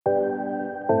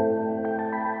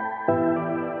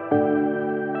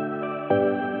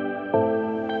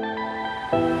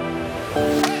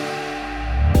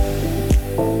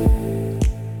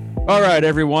All right,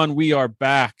 everyone, we are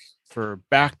back for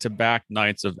back-to-back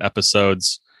nights of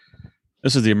episodes.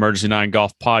 This is the Emergency 9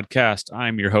 Golf Podcast.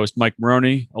 I'm your host, Mike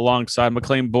Maroney, alongside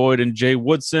McLean Boyd and Jay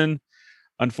Woodson.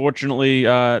 Unfortunately,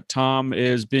 Tom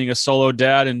is being a solo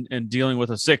dad and dealing with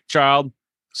a sick child.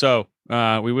 So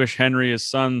we wish Henry, his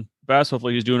son, best.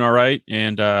 Hopefully he's doing all right.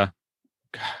 And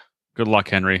good luck,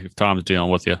 Henry, if Tom's dealing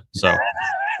with you. So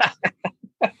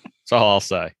that's all I'll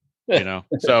say. You know,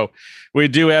 so we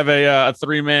do have a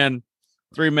three-man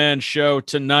show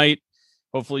tonight.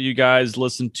 Hopefully you guys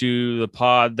listened to the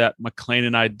pod that McLean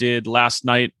and I did last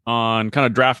night on kind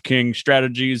of DraftKings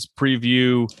strategies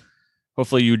preview.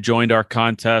 Hopefully you joined our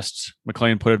contest.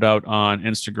 McLean put it out on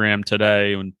Instagram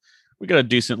today, and we got a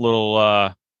decent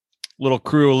little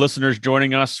crew of listeners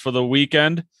joining us for the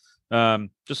weekend.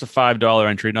 Just a $5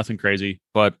 entry, nothing crazy,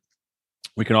 but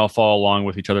we can all follow along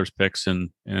with each other's picks and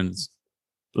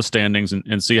the standings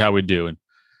and see how we do. And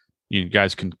you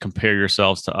guys can compare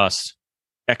yourselves to us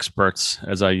experts,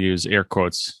 as I use air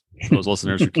quotes for those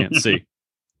listeners who can't see.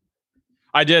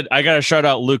 I got to shout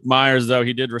out Luke Myers, though.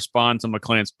 He did respond to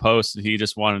McLean's post. He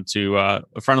just wanted to, a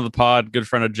friend of the pod, good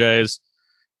friend of Jay's.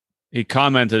 He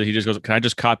commented, he just goes, "Can I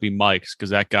just copy Mike's?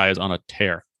 Because that guy is on a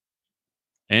tear."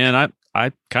 And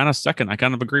I kind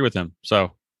of agree with him.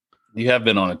 So you have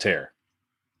been on a tear.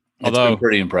 It's been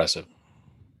pretty impressive.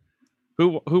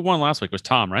 Who won last week? It was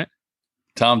Tom, right?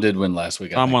 Tom did win last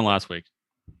week. Tom won last week.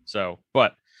 So,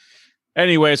 but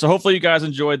anyway, so hopefully you guys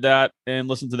enjoyed that and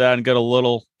listened to that and got a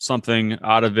little something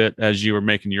out of it as you were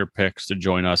making your picks to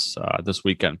join us this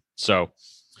weekend. So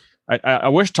I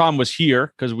wish Tom was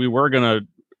here because we were going to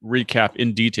recap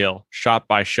in detail, shot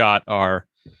by shot, our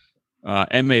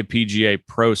MAPGA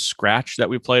Pro Scratch that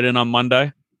we played in on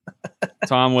Monday.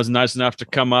 Tom was nice enough to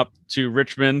come up to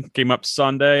Richmond, came up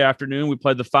Sunday afternoon. We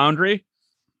played the Foundry.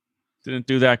 Didn't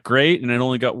do that great, and it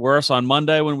only got worse on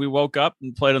Monday when we woke up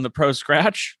and played on the Pro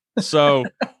Scratch. So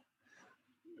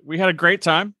we had a great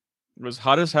time. It was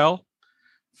hot as hell.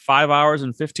 5 hours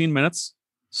and 15 minutes.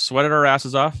 Sweated our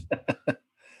asses off.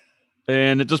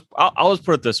 And I'll just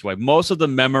put it this way. Most of the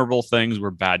memorable things were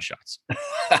bad shots.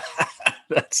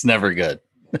 That's never good.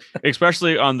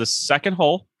 Especially on the second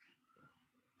hole.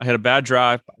 I had a bad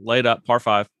drive, laid up, par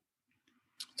 5.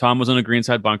 Tom was in a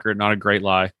greenside bunker, not a great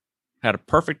lie. Had a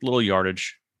perfect little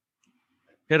yardage.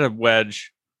 Hit a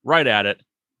wedge right at it.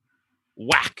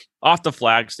 Whack! Off the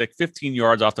flagstick, 15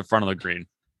 yards off the front of the green.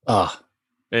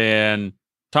 And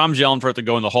Tom's yelling for it to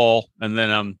go in the hole, and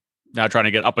then I'm now trying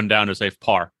to get up and down to save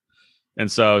par.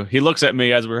 And so he looks at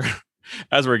me as we're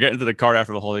getting to the cart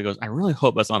after the hole. He goes, "I really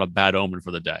hope that's not a bad omen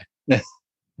for the day."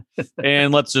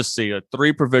 And let's just see,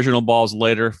 3 provisional balls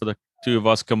later for the two of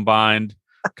us combined,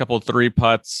 a couple of 3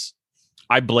 putts.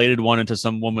 I bladed one into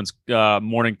some woman's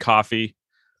morning coffee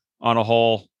on a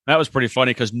hole. That was pretty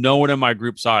funny because no one in my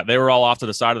group saw it. They were all off to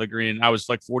the side of the green. I was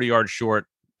like 40 yards short.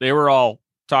 They were all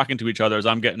talking to each other as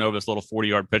I'm getting over this little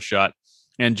 40-yard pitch shot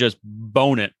and just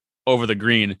bone it over the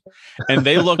green. And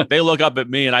they look up at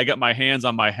me, and I got my hands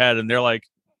on my head, and they're like,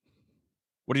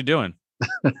 "What are you doing?"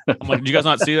 I'm like, "Did you guys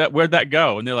not see that? Where'd that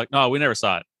go?" And they're like, "No, we never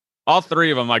saw it." All 3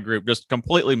 of them in my group just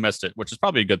completely missed it, which is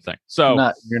probably a good thing.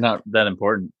 So you're not that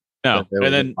important. No.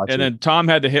 And then Tom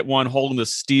had to hit one holding the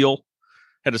steel,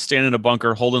 had to stand in a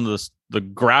bunker holding the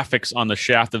graphics on the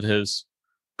shaft of his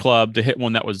club to hit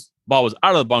one ball was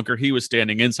out of the bunker. He was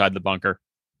standing inside the bunker.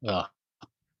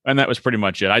 And that was pretty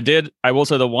much it. I will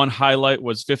say the one highlight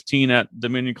was 15 at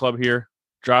Dominion Club here,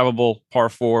 drivable par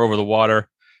 4 over the water.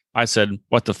 I said,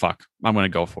 "What the fuck? I'm going to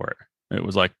go for it." It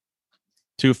was like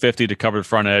 250 to cover the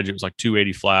front edge. It was like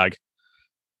 280 flag.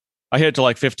 I hit it to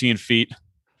like 15 feet.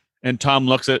 And Tom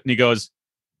looks at it and he goes,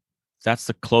 "That's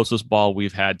the closest ball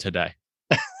we've had today."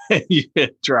 You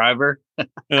hit driver? And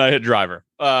I hit driver.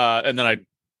 And then I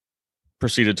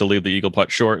proceeded to leave the eagle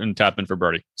putt short and tap in for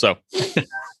birdie. So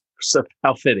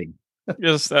how fitting.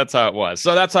 Yes, that's how it was.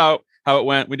 So that's how it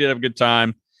went. We did have a good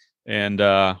time. And,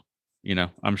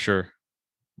 I'm sure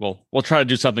we'll try to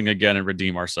do something again and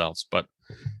redeem ourselves. But,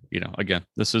 again,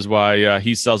 this is why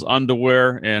he sells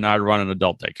underwear and I run an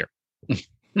adult daycare.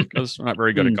 Because we're not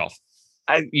very good at golf.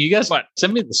 You guys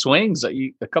send me the swings.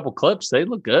 A couple clips. They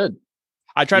look good.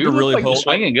 I tried to really hold.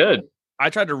 Swinging good. I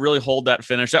tried to really hold that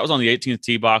finish. That was on the 18th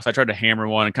tee box. I tried to hammer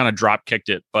one and kind of drop kicked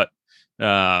it, but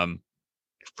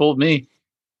fooled me.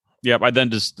 Yep. I then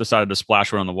just decided to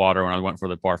splash one on the water when I went for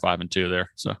the par 5 and 2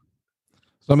 there. So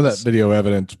some of that video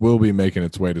evidence will be making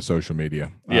its way to social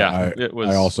media. Yeah, it was.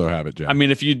 I also have it, Jeff. I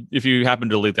mean, if you happen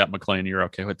to delete that, McLean, you're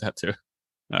okay with that too.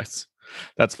 Nice.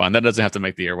 That's fine. That doesn't have to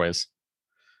make the airways.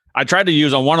 I tried to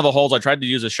use on one of the holes. I tried to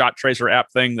use a shot tracer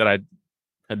app thing that I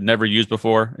had never used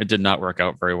before. It did not work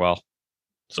out very well.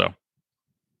 So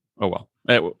Oh, well.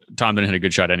 Tom didn't hit a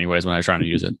good shot anyways when I was trying to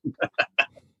use it.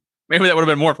 Maybe that would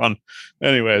have been more fun.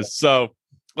 Anyways, so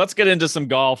let's get into some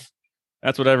golf.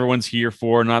 That's what everyone's here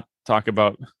for, not talk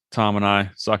about Tom and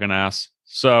I sucking ass.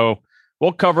 So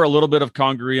we'll cover a little bit of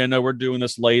Congaree. I know we're doing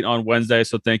this late on Wednesday,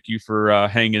 so thank you for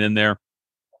hanging in there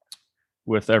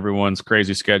with everyone's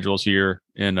crazy schedules here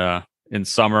in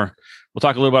summer. We'll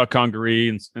talk a little about Congaree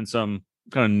and some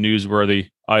kind of newsworthy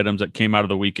items that came out of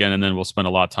the weekend, and then we'll spend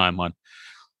a lot of time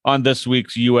on this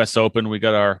week's U.S. Open. We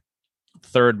got our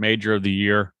third major of the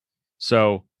year.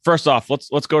 So first off,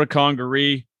 let's go to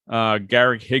Congaree.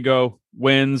 Garrick Higgo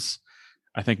wins.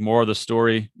 I think more of the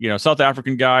story, South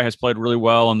African guy has played really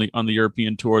well on the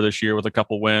European tour this year with a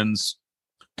couple wins.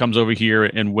 Comes over here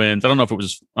and wins. I don't know if it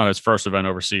was on his first event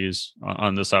overseas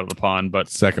on this side of the pond, but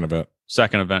second event.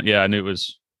 Yeah, I knew it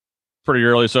was pretty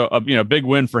early. So, big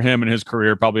win for him in his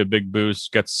career, probably a big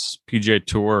boost. Gets PGA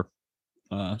Tour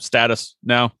status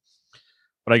now.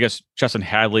 But I guess Chesson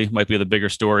Hadley might be the bigger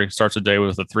story. Starts the day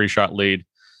with a 3-shot lead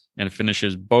and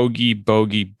finishes bogey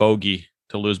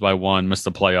to lose by 1, miss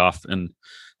the playoff, and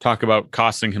talk about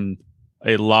costing him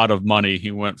a lot of money.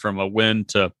 He went from a win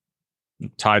to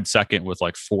tied second with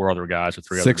like 4 other guys or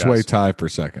 3 other guys. 6-way tie for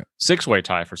second. 6-way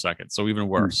tie for second. So even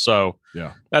worse. So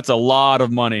yeah, that's a lot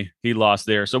of money he lost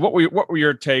there. So what were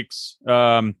your takes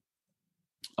on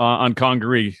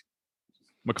Congaree?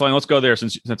 McLean, let's go there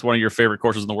since one of your favorite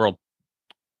courses in the world.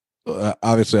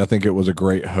 Obviously, I think it was a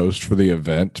great host for the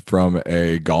event from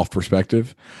a golf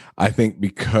perspective. I think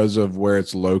because of where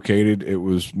it's located, it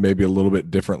was maybe a little bit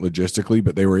different logistically,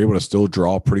 but they were able to still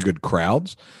draw pretty good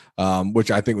crowds, which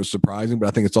I think was surprising. But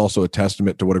I think it's also a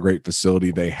testament to what a great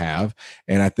facility they have.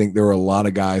 And I think there were a lot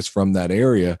of guys from that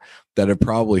area that have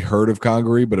probably heard of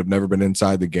Congaree, but have never been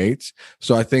inside the gates.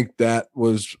 So I think that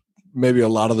was maybe a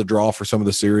lot of the draw for some of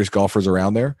the serious golfers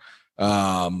around there.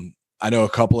 I know a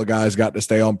couple of guys got to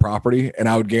stay on property, and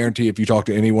I would guarantee if you talk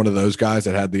to any one of those guys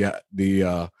that had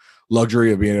the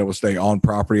luxury of being able to stay on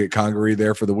property at Congaree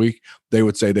there for the week, they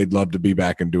would say they'd love to be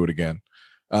back and do it again.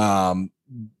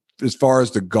 As far as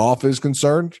the golf is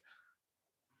concerned,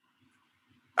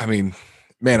 I mean,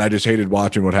 man, I just hated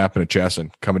watching what happened to Chesson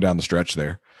coming down the stretch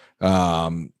there.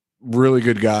 Really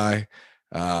good guy.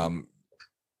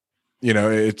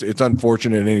 It's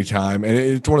unfortunate at any time. And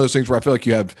it's one of those things where I feel like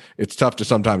it's tough to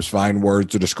sometimes find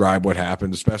words to describe what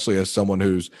happened, especially as someone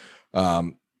who's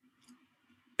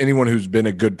anyone who's been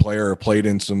a good player or played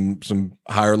in some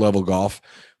higher level golf.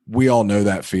 We all know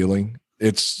that feeling.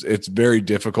 It's very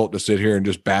difficult to sit here and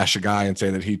just bash a guy and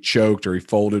say that he choked or he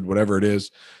folded, whatever it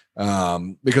is,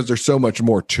 because there's so much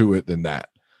more to it than that.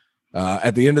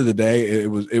 At the end of the day, it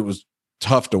was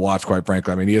tough to watch, quite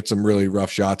frankly. I mean, he had some really rough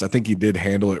shots. I think he did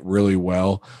handle it really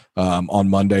well on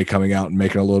Monday, coming out and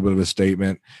making a little bit of a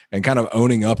statement and kind of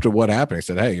owning up to what happened. He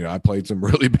said, hey, I played some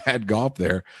really bad golf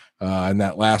there in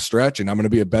that last stretch, and I'm going to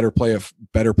be a better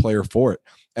player for it.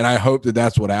 And I hope that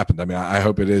that's what happened. I mean, I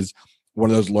hope it is one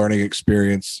of those learning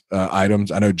experience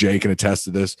items. I know Jay can attest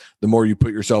to this. The more you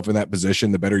put yourself in that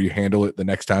position, the better you handle it the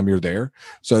next time you're there.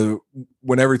 So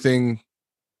when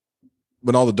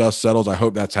all the dust settles, I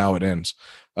hope that's how it ends.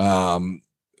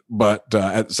 But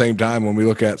at the same time, when we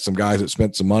look at some guys that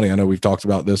spent some money, I know we've talked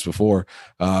about this before,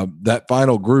 that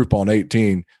final group on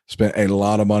 18 spent a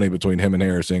lot of money between him and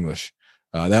Harris English.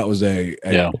 That was a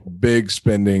big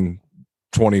spending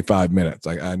 25 minutes.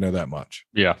 I know that much.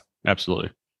 Yeah,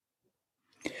 absolutely.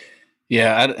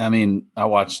 Yeah, I mean,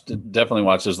 definitely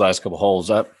watched those last couple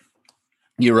holes.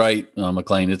 You're right,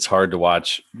 McLean. It's hard to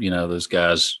watch, those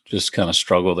guys just kind of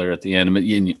struggle there at the end. I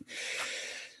mean,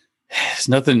 it's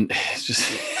nothing.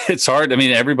 It's hard. I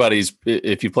mean,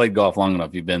 if you played golf long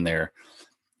enough, you've been there.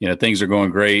 Things are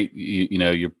going great.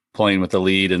 You're playing with the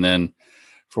lead, and then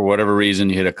for whatever reason,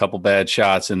 you hit a couple bad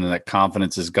shots, and then that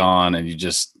confidence is gone, and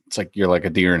it's like you're like a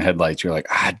deer in headlights. You're like,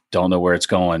 I don't know where it's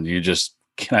going.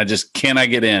 Can I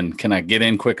get in? Can I get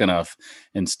in quick enough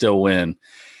and still win?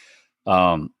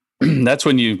 That's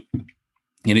when you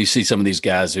see some of these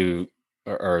guys who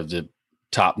are the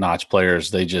top-notch players.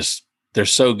 They're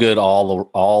so good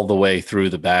all the way through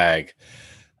the bag.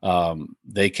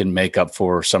 They can make up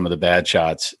for some of the bad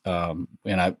shots. And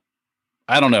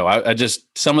I don't know. I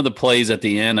just, some of the plays at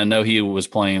the end, I know he was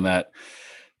playing that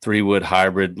 3-wood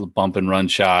hybrid bump and run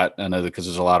shot. I know that because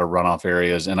there's a lot of runoff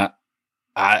areas. And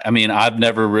I mean, I've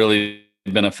never really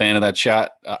been a fan of that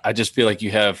shot. I just feel like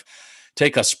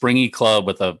take a springy club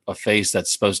with a face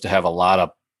that's supposed to have a lot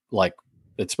of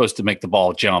it's supposed to make the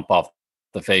ball jump off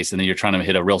the face. And then you're trying to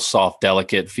hit a real soft,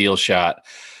 delicate feel shot.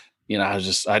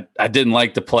 I didn't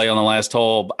like the play on the last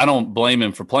hole. I don't blame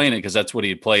him for playing it because that's what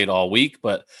he played all week.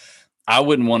 But I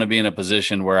wouldn't want to be in a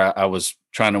position where I was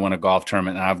trying to win a golf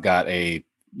tournament and I've got a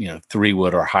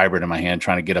 3-wood or hybrid in my hand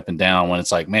trying to get up and down, when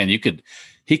it's like, man, he could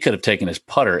have taken his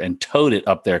putter and towed it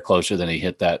up there closer than he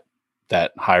hit that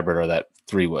hybrid or that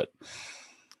 3-wood.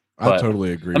 I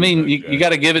totally agree. I mean, you got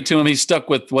to give it to him. He's stuck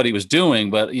with what he was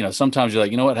doing, but sometimes you're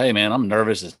like, you know what? Hey man, I'm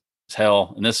nervous as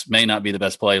hell and this may not be the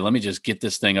best play. Let me just get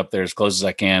this thing up there as close as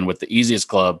I can with the easiest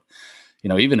club.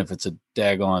 Even if it's a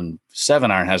daggone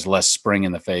 7-iron has less spring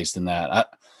in the face than that.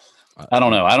 I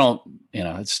don't know.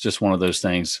 It's just one of those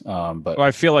things. But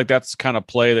I feel like that's kind of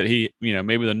play that he,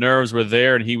 maybe the nerves were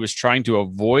there and he was trying to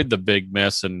avoid the big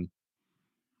miss. And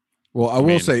I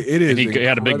will say it is. He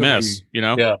had a big miss,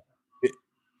 Yeah.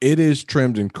 It is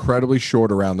trimmed incredibly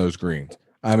short around those greens.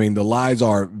 I mean, the lies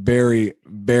are very,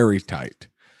 very tight.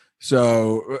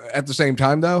 So at the same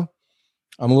time, though,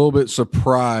 I'm a little bit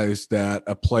surprised that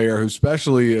a player who's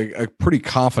especially a pretty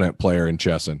confident player in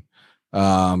Chesson,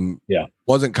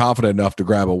 wasn't confident enough to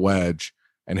grab a wedge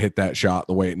and hit that shot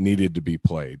the way it needed to be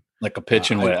played. Like a pitch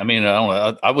and wedge. I mean, I don't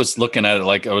know. I was looking at it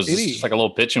like it was just like a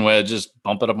little pitch and wedge, just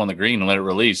bump it up on the green and let it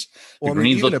release. The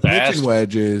greens look fast.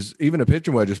 Even a pitch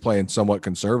and wedge is playing somewhat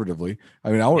conservatively. I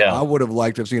mean, I would have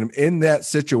liked to have seen him in that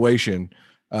situation.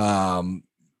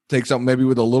 Take something maybe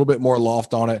with a little bit more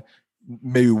loft on it,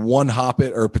 maybe one hop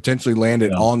it or potentially land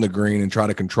it on the green and try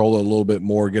to control it a little bit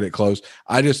more, get it close.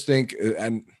 I just think,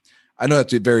 and I know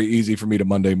that's very easy for me to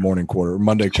Monday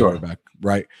quarterback,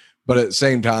 right? But at the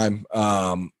same time,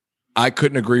 I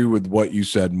couldn't agree with what you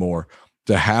said more.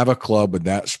 To have a club with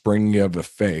that springy of a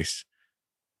face,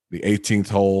 the 18th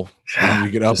hole, you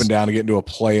get up and down to get into a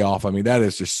playoff. I mean, that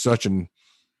is just such an.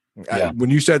 When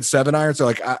you said 7-iron, so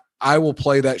like I will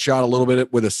play that shot a little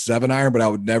bit with a 7-iron, but I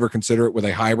would never consider it with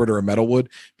a hybrid or a metalwood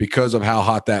because of how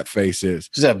hot that face is.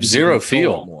 Just have zero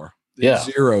feel. More.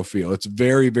 Zero feel. It's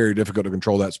very, very difficult to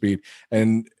control that speed.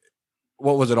 And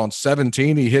what was it on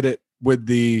 17? He hit it with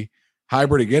the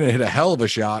hybrid again and hit a hell of a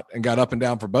shot and got up and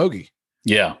down for bogey.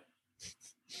 Yeah.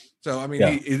 So, I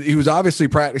mean, he was obviously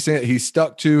practicing it. He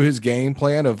stuck to his game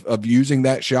plan of using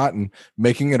that shot and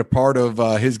making it a part of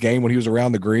his game when he was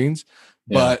around the greens.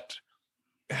 Yeah. But,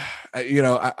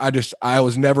 I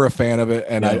was never a fan of it,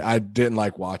 and I didn't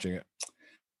like watching it.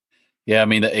 Yeah, I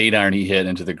mean, the 8-iron he hit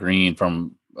into the green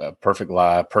from perfect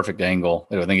lie, perfect angle.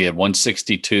 I think he had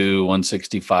 162,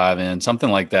 165 in, something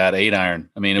like that. 8-iron.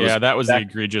 I mean, that was the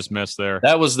egregious miss there.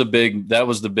 That was the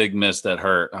big miss that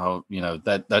hurt. Oh,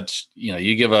 that's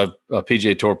you give a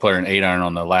PGA Tour player an 8-iron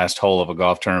on the last hole of a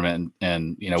golf tournament,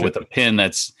 and with a pin,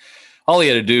 that's all he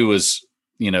had to do was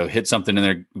hit something in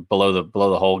there below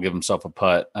the hole, give himself a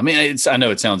putt. I mean, I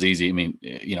know it sounds easy. I mean,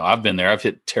 I've been there. I've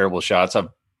hit terrible shots. I've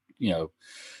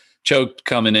choked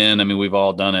coming in. I mean, we've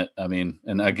all done it. I mean,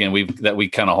 and again, we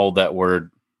kind of hold that word,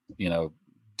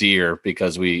 dear,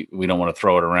 because we don't want to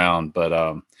throw it around.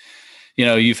 But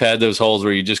you've had those holes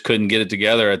where you just couldn't get it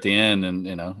together at the end,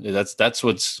 and that's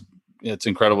it's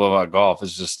incredible about golf.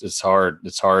 It's hard.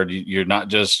 It's hard. You're not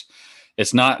just.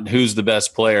 It's not who's the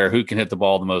best player, who can hit the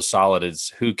ball the most solid. It's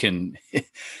who can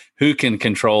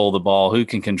control the ball, who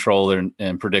can control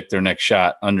and predict their next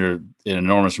shot under an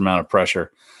enormous amount of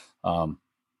pressure.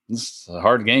 It's a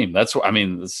hard game. It's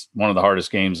one of the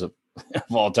hardest games of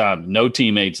all time. No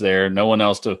teammates there, no one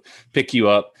else to pick you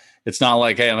up. It's not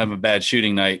like, hey, I'm having a bad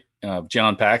shooting night.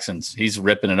 John Paxson's, he's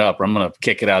ripping it up. I'm going to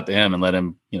kick it out to him and let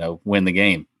him, win the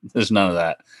game. There's none of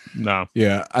that. No.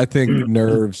 Yeah, I think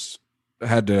nerves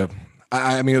had to.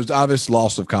 I mean, it was obvious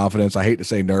loss of confidence. I hate to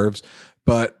say nerves,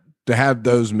 but to have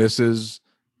those misses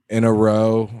in a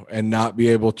row and not be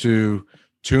able to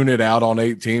tune it out on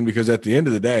 18, because at the end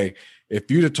of the day,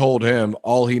 if you'd have told him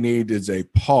all he needs is a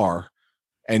par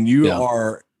and you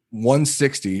are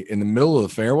 160 in the middle of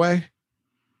the fairway,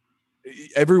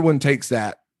 everyone takes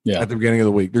that at the beginning of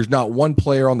the week. There's not one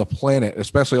player on the planet,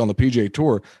 especially on the PGA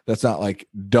Tour, that's not like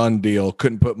done deal.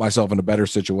 Couldn't put myself in a better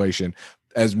situation.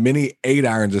 As many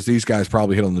 8-irons as these guys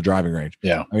probably hit on the driving range.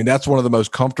 Yeah. I mean, that's one of the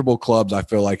most comfortable clubs I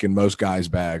feel like in most guys'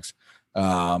 bags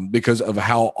because of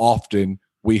how often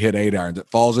we hit 8-irons. It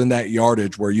falls in that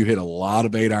yardage where you hit a lot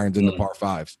of 8-irons in the par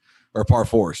 5s or par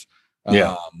 4s.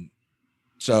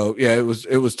 So yeah, it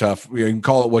was tough. You can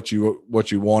call it what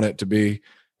you want it to be.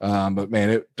 But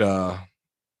man,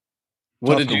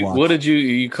 what did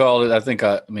you call it? I think,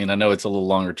 I know it's a little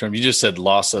longer term. You just said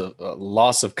loss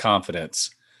of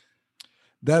confidence.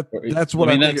 That's what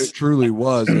I think it truly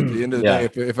was at the end of the day.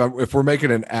 If we're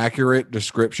making an accurate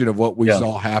description of what we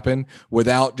saw happen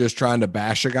without just trying to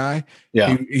bash a guy,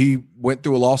 he went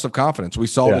through a loss of confidence. We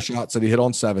saw the shots that he hit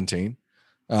on 17.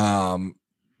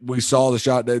 We saw the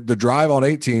shot, the drive on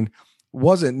 18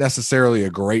 wasn't necessarily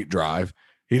a great drive.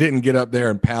 He didn't get up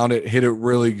there and pound it, hit it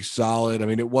really solid. I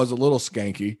mean, it was a little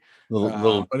skanky,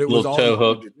 but it was all he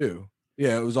needed to do.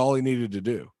 Yeah, it was all he needed to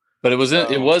do. But it was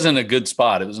in a good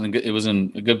spot. It was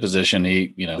in a good position.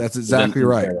 That's exactly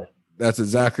right. That's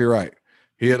exactly right.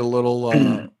 He had a little,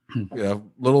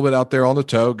 little bit out there on the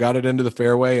toe, got it into the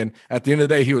fairway, and at the end of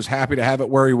the day, he was happy to have it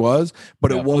where he was.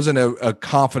 But it wasn't a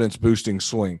confidence boosting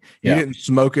swing. He didn't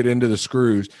smoke it into the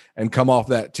screws and come off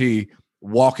that tee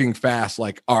walking fast,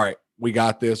 like, all right, we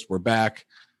got this, we're back,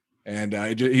 and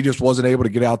he just wasn't able to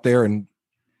get out there and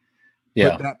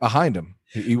put that behind him.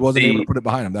 He wasn't able to put it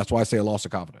behind him. That's why I say a loss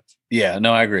of confidence. Yeah,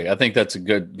 no, I agree. I think that's a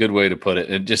good way to put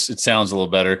it. It sounds a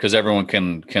little better because everyone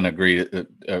can agree,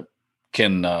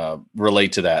 can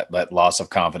relate to that loss of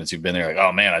confidence. You've been there, like,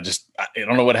 oh man, I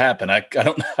don't know what happened. I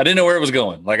didn't know where it was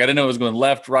going. Like I didn't know it was going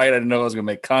left, right. I didn't know I was going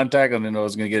to make contact. I didn't know I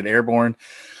was going to get it airborne.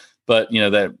 But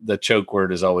that the choke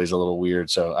word is always a little weird.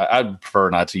 So I'd prefer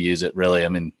not to use it really. I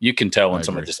mean, you can tell when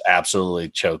someone just absolutely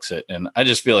chokes it. And I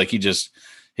just feel like he just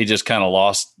kind of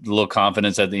lost a little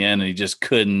confidence at the end and he just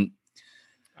couldn't.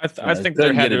 I think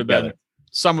there had to have been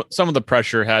some of the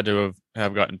pressure had to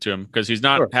have gotten to him because he's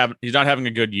not having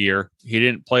a good year. He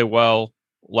didn't play well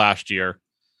last year.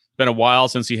 It's been a while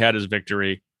since he had his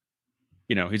victory.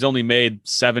 He's only made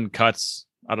 7 cuts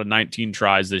out of 19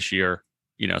 tries this year.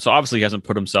 So obviously he hasn't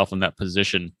put himself in that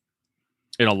position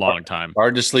in a long time.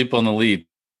 Hard to sleep on the lead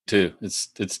too.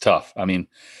 It's tough. I mean,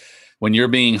 when you're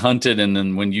being hunted and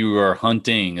then when you are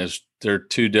hunting, they're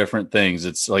two different things.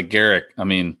 It's like Garrick. I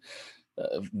mean,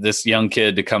 this young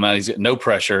kid to come out, he's got no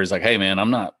pressure. He's like, hey man, I'm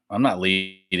not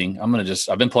leading.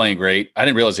 I've been playing great. I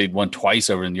didn't realize he'd won twice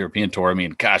over in the European Tour. I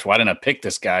mean, gosh, why didn't I pick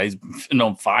this guy? He's been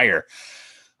on fire.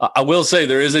 I will say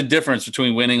there is a difference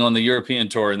between winning on the European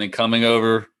Tour and then coming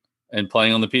over and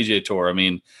playing on the PGA Tour. I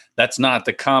mean, that's not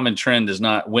the common trend, is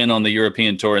not win on the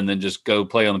European Tour and then just go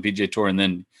play on the PGA Tour and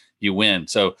then you win.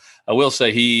 So I will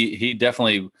say he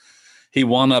definitely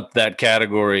won up that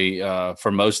category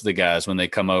for most of the guys when they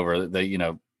come over. They,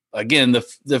 again,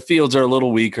 the fields are a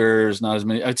little weaker. There's not as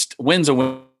many. Win's a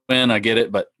win. I get it,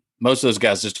 but most of those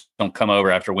guys just don't come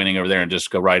over after winning over there and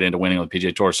just go right into winning on the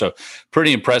PGA Tour. So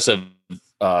pretty impressive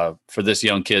for this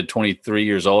young kid, 23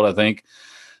 years old, I think.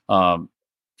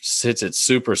 Hits it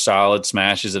super solid,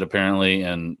 smashes it apparently,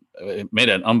 and it made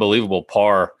an unbelievable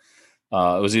par.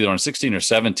 It was either on 16 or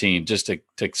 17 just to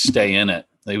stay in it.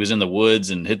 He was in the woods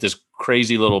and hit this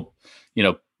crazy little,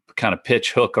 kind of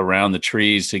pitch hook around the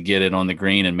trees to get it on the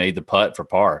green and made the putt for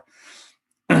par.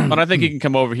 But I think he can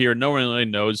come over here. No one really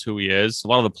knows who he is. A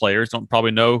lot of the players don't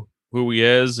probably know who he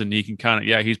is, and he can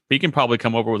he can probably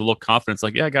come over with a little confidence.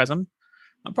 Like, yeah, guys, I'm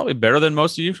probably better than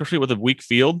most of you, especially with a weak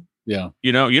field. Yeah,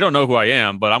 you don't know who I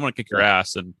am, but I'm going to kick your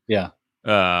ass. And you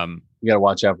got to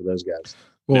watch out for those guys.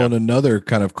 Well, and another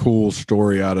kind of cool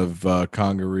story out of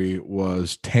Congaree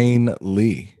was Tane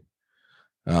Lee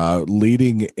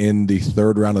leading in the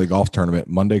 3rd round of the golf tournament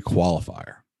Monday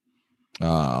qualifier.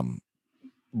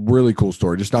 Really cool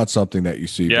story. Just not something that you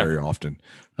see very often.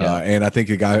 And I think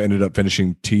the guy ended up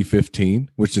finishing T15,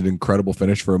 which is an incredible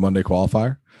finish for a Monday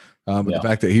qualifier. But the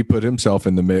fact that he put himself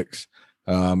in the mix,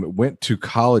 went to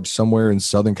college somewhere in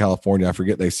Southern California. I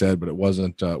forget they said, but it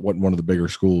wasn't one of the bigger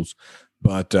schools.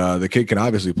 But the kid can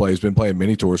obviously play. He's been playing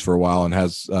mini tours for a while and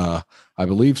has, I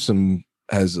believe,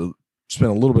 has spent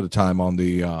a little bit of time on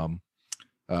the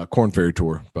Korn Ferry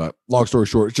Tour. But long story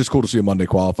short, it's just cool to see a Monday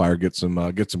qualifier get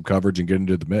some coverage and get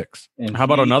into the mix. And how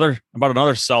about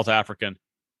another South African,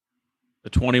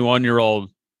 the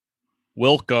 21-year-old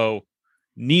Wilco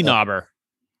Nienaber.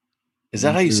 Is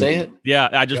that how you say it? Yeah,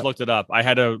 I just looked it up. I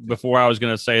had to before I was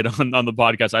going to say it on the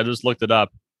podcast. I just looked it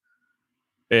up,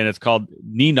 and it's called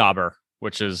Nienaber,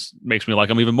 which makes me like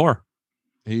him even more.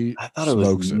 I thought it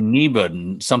was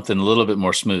Nieba, something a little bit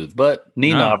more smooth, but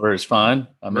Nienaber is fine.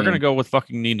 We're going to go with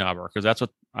fucking Nienaber because that's what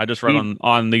I just read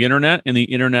on the internet, and the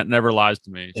internet never lies to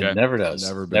me. It never does.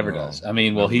 Never does. I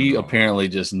mean, he apparently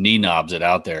just knobs it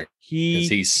out there.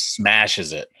 He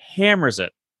smashes it, hammers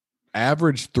it.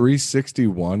 Average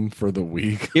 361 for the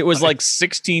week. It was like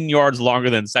 16 yards longer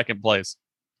than second place.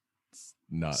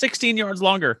 Nuts. 16 yards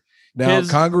longer. Now,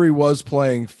 Congaree was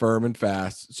playing firm and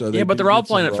fast. So but they're all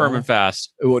playing it firm and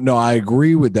fast. Well, no, I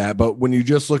agree with that. But when you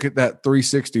just look at that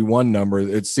 361 number,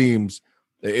 it seems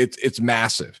it's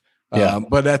massive. Yeah.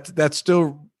 But that's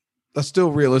still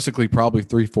realistically probably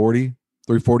 340,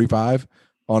 345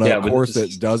 on a course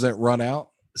that doesn't run out.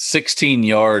 16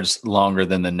 yards longer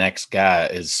than the next guy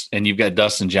is, and you've got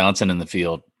Dustin Johnson in the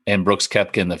field and Brooks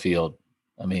Koepka in the field.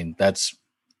 I mean, that's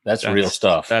real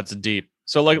stuff. That's deep.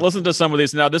 So, listen to some of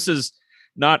these. Now, this is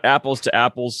not apples to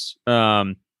apples,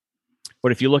 but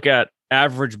if you look at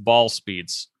average ball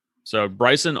speeds So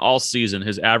Bryson all season,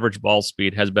 his average ball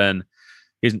speed has been,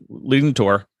 he's leading the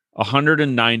tour,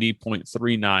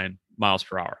 190.39 miles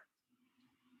per hour.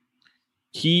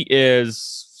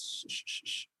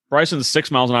 Bryson's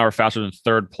 6 miles an hour faster than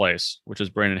third place, which is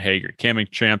Brandon Hager.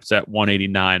 Camming Champ's at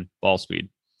 189 ball speed.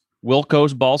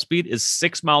 Wilco's ball speed is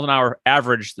 6 miles an hour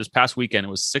average this past weekend. It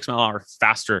was 6 miles an hour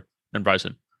faster than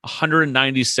Bryson.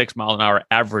 196 miles an hour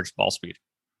average ball speed.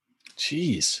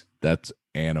 Jeez. That's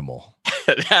animal.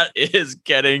 That is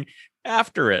getting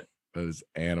after it. That is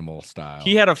animal style.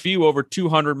 He had a few over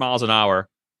 200 miles an hour.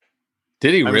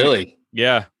 Did he really?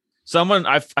 Yeah. Someone,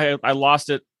 I lost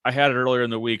it. I had it earlier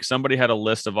in the week. Somebody had a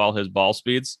list of all his ball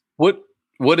speeds.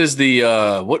 What is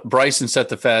the what Bryson set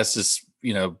the fastest,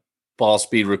 ball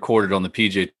speed recorded on the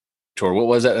PGA Tour? What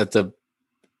was that at the?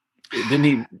 Didn't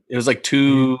he? It was like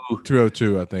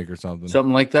 202, I think, or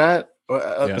something like that.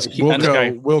 Yeah.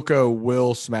 Wilco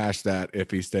will smash that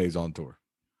if he stays on tour.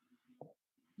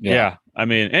 Yeah. I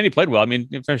mean, and he played well. I mean,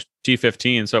 he finished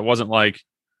T15, so it wasn't like,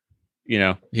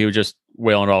 he was just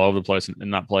wailing all over the place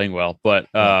and not playing well. But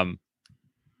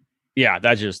yeah,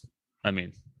 that just, I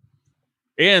mean,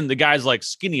 and the guy's like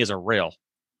skinny as a rail.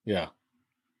 Yeah.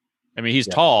 I mean, he's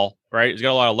tall, right? He's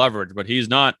got a lot of leverage, but he's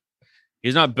not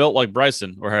built like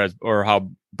Bryson or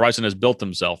how Bryson has built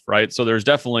himself, right? So there's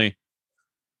definitely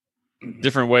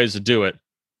different ways to do it.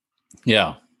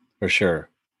 Yeah, for sure.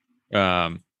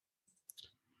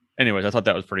 Anyways, I thought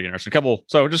that was pretty interesting.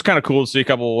 So just kind of cool to see a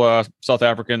couple South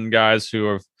African guys who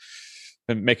have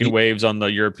been making waves on the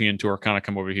European tour kind of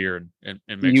come over here and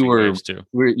make some waves too.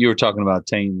 You were talking about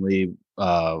Tane Lee,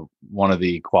 one of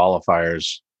the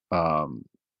qualifiers.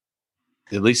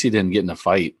 At least he didn't get in a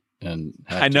fight. And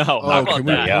I know. Can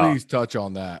we please touch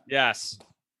on that? Yes.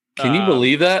 Can you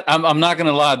believe that? I'm not going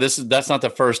to lie. That's not the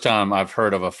first time I've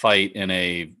heard of a fight in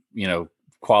a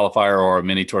qualifier or a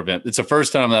mini tour event. It's the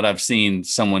first time that I've seen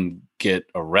someone get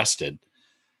arrested.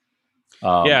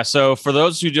 So for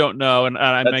those who don't know, and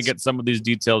I may get some of these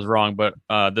details wrong, but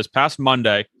this past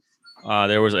Monday,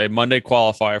 there was a Monday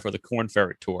qualifier for the Corn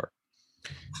Ferry Tour,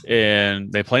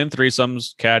 and they play in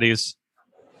threesomes, caddies,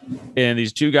 and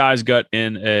these two guys got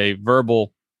in a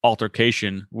verbal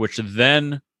altercation, which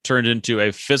then turned into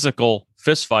a physical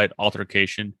fistfight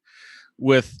altercation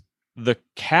with the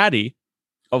caddy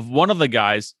of one of the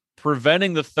guys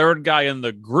preventing the third guy in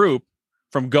the group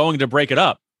from going to break it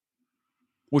up,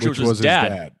 which was his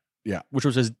dad. Yeah. Which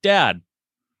was his dad.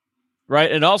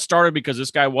 Right. And it all started because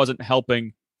this guy wasn't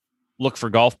helping look for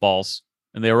golf balls,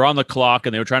 and they were on the clock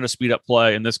and they were trying to speed up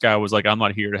play. And this guy was like, I'm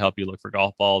not here to help you look for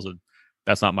golf balls, and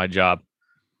that's not my job.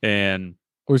 And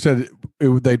we said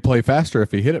they'd play faster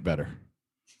if he hit it better.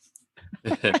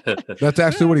 That's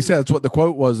actually what he said. That's what the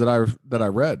quote was that I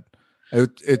read.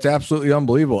 It's absolutely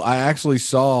unbelievable. I actually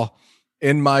saw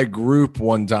in my group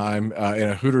one time in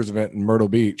a Hooters event in Myrtle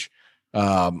Beach,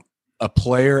 a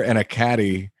player and a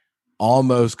caddy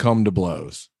almost come to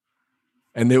blows,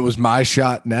 and it was my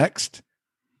shot next,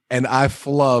 and I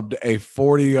flubbed a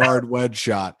 40-yard wedge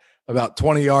shot about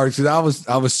 20 yards because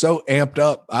I was so amped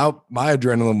up. My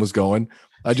adrenaline was going.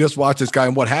 I just watched this guy,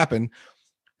 and what happened?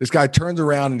 This guy turns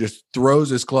around and just throws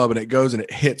his club, and it goes and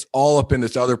it hits all up in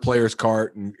this other player's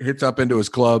cart and hits up into his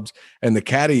clubs. And the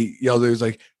caddy yelled, "There's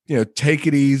like, take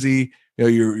it easy.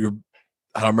 You're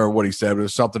I don't remember what he said, but it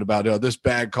was something about, this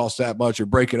bag costs that much. You're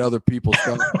breaking other people's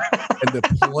stuff." And the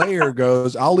player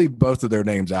goes, I'll leave both of their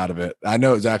names out of it. I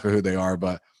know exactly who they are,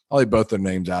 but I'll leave both their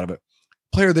names out of it.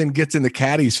 Player then gets in the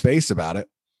caddy's face about it.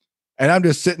 And I'm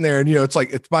just sitting there, and it's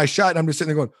like, it's my shot. And I'm just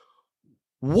sitting there going,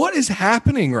 what is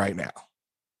happening right now?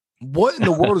 What in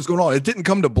the world is going on? It didn't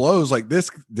come to blows like this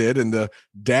did, and the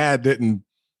dad didn't,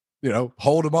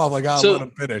 hold him off like, let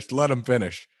him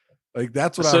finish. Like,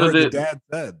 that's what I heard the dad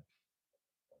said.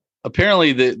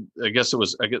 Apparently,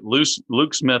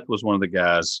 Luke Smith was one of the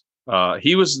guys.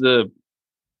 He was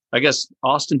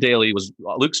Austin Daly was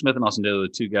Luke Smith and Austin Daly were the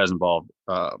two guys involved.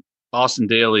 Austin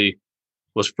Daly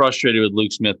was frustrated with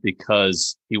Luke Smith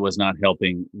because he was not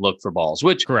helping look for balls,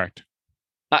 which correct.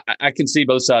 I can see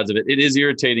both sides of it. It is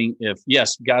irritating if,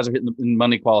 yes, guys are hitting in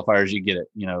Monday qualifiers. You get it.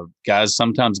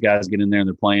 Sometimes guys get in there and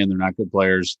they're playing. They're not good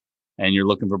players, and you're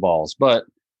looking for balls. But,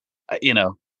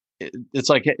 it's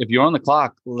like, if you're on the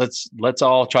clock, let's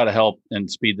all try to help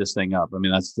and speed this thing up. I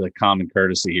mean, that's the common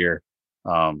courtesy here.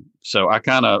 So I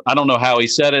don't know how he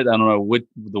said it. I don't know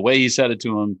the way he said it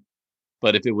to him.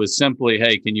 But if it was simply,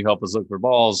 hey, can you help us look for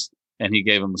balls? And he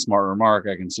gave him a smart remark,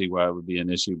 I can see why it would be an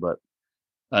issue. But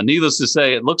needless to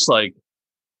say, it looks like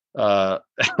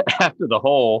after the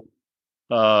hole,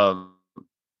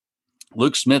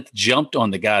 Luke Smith jumped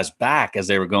on the guy's back as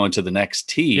they were going to the next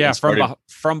tee. Yeah,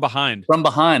 from behind. From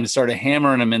behind and started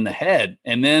hammering him in the head.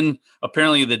 And then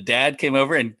apparently the dad came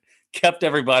over and kept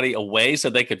everybody away so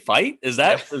they could fight. Is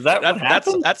that what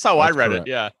happened? That's how I read correct.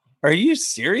 it. Yeah. Are you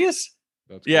serious?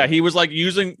 Yeah, he was like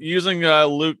using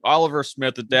Luke Oliver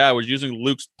Smith, the dad was using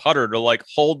Luke's putter to like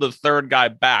hold the third guy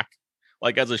back,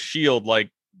 like as a shield, like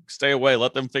stay away,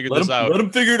 let them figure this out. Let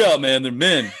them figure it out, man. They're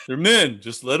men. They're men.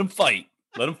 Just let them fight.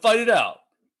 Let them fight it out.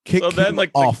 Kick him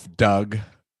off, Doug.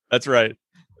 That's right.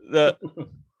 The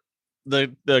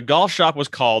golf shop was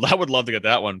called. I would love to get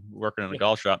that one working in a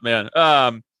golf shop, man.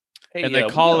 Hey, and they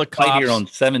call the cops here on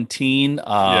 17.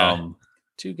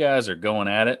 Two guys are going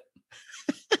at it.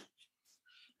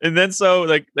 And then so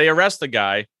like they arrest the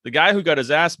guy who got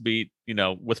his ass beat,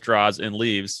 withdraws and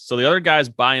leaves. So the other guy's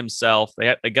by himself.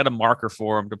 They get a marker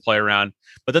for him to play around.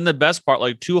 But then the best part,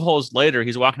 like 2 holes later,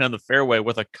 he's walking down the fairway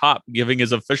with a cop giving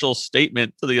his official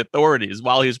statement to the authorities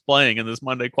while he's playing in this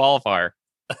Monday qualifier.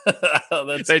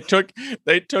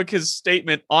 They took his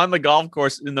statement on the golf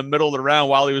course in the middle of the round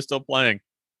while he was still playing.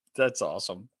 That's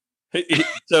awesome.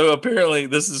 So apparently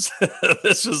this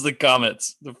was the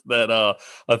comments that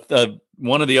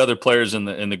one of the other players in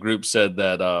the group said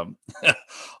that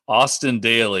Austin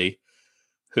Daly,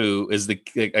 who is the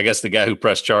guy who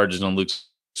pressed charges on Luke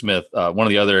Smith, one of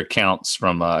the other accounts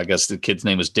from I guess the kid's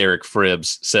name is Derek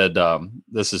Fribbs, said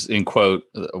this is in quote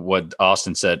what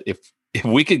Austin said: if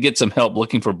we could get some help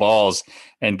looking for balls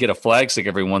and get a flag stick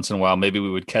every once in a while, maybe we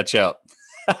would catch up.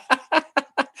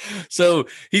 So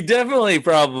he definitely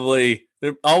probably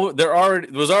there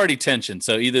was already tension.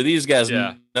 So either these guys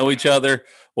know each other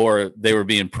or they were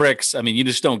being pricks. I mean, you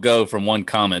just don't go from one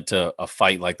comment to a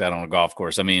fight like that on a golf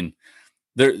course. I mean,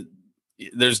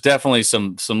 there's definitely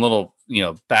some little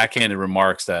backhanded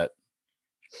remarks that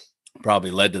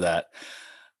probably led to that.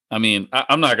 I mean,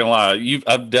 I'm not gonna lie.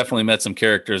 I've definitely met some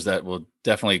characters that will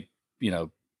definitely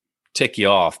tick you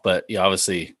off, but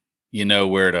obviously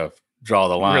where to draw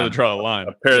the line. Where to draw the line.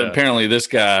 Apparently, this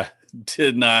guy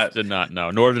did not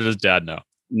know. Nor did his dad know.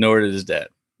 Nor did his dad.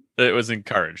 It was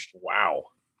encouraged. Wow.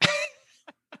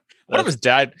 What if his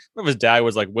dad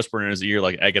was like whispering in his ear,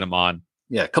 like egging him on?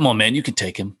 Yeah, come on, man. You can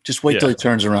take him. Just wait till he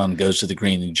turns around and goes to the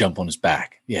green and you jump on his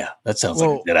back. Yeah, that sounds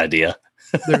like a good idea.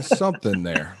 There's something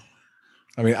there.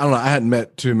 I mean, I don't know. I hadn't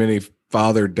met too many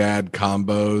father-dad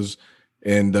combos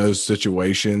in those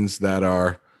situations that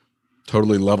are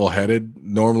totally level-headed.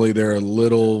 Normally, they're a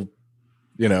little,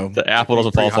 the apple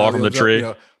doesn't fall far from the tree.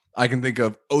 I can think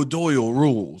of O'Doyle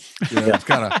rules. It's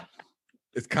kind of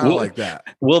like that.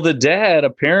 Well, the dad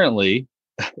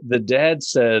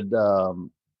said,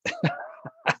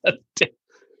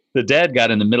 the dad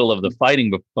got in the middle of the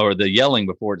fighting or the yelling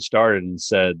before it started and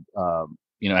said,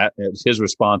 his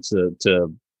response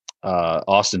to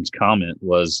Austin's comment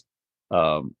was,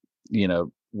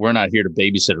 we're not here to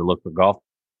babysit or look for golf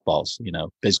balls.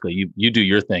 Basically you do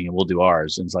your thing and we'll do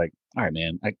ours. And it's like, all right,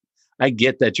 man, I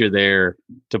get that you're there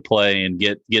to play and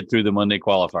get through the Monday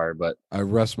qualifier, but I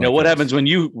rest my what happens when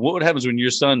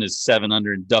your son is 7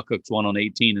 under and duck hooks 1 on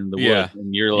 18 in the woods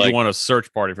and you're like, you want a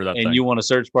search party for that and thing. You want a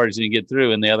search party so you get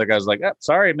through and the other guy's like,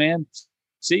 sorry, man,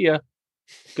 see ya,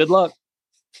 good luck.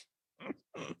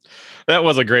 That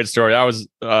was a great story. I was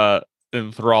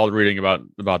enthralled reading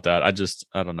about that.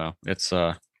 I don't know. It's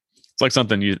like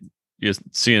something you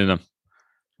see in a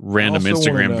random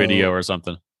Instagram video or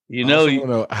something. You don't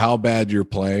know how bad you're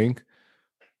playing,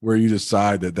 where you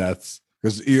decide that's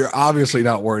because you're obviously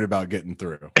not worried about getting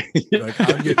through. Like,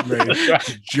 I'm getting ready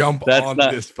to jump on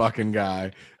this fucking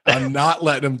guy. I'm not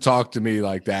letting him talk to me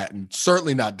like that, and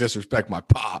certainly not disrespect my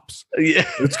pops. Yeah,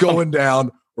 it's going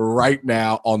down right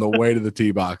now on the way to the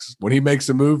tee box. When he makes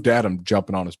a move, Dad, I'm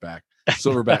jumping on his back.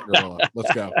 Silverback gorilla.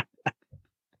 Let's go.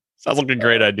 Sounds like a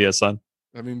great idea, son.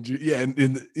 I mean, yeah,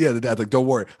 the dad's like, don't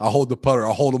worry, I'll hold the putter,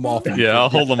 I'll hold him off. Yeah, I'll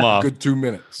hold him off. Good 2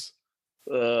 minutes.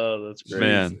 Oh, that's great,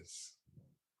 man.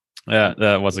 Yeah,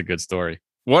 that was a good story.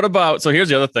 What about? So here's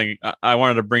the other thing. I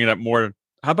wanted to bring it up more.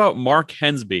 How about Mark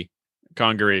Hensby,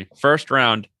 Congaree, first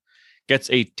round, gets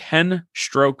a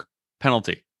 10-stroke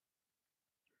penalty.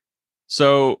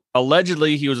 So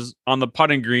allegedly, he was on the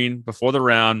putting green before the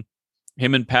round.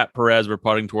 Him and Pat Perez were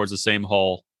putting towards the same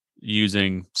hole,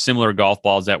 using similar golf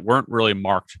balls that weren't really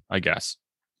marked, I guess.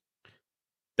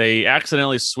 They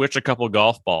accidentally switch a couple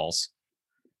golf balls.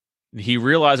 He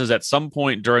realizes at some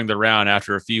point during the round,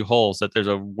 after a few holes, that there's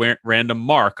a random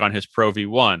mark on his Pro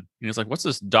V1. And he's like, what's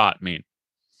this dot mean?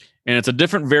 And it's a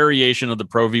different variation of the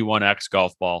Pro V1X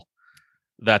golf ball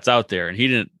that's out there. And he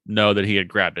didn't know that he had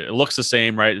grabbed it. It looks the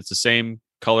same, right? It's the same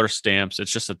color stamps.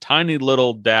 It's just a tiny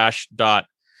little dash dot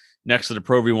next to the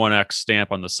Pro V1X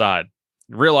stamp on the side.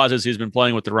 realizes he's been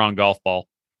playing with the wrong golf ball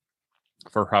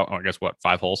for I guess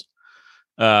 5 holes,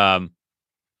 and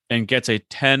gets a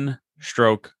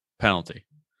 10-stroke penalty.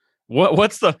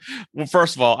 What's the? Well,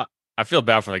 first of all, I feel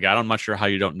bad for the guy. I'm not sure how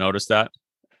you don't notice that.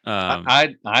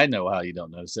 I know how you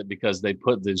don't notice it, because they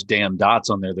put these damn dots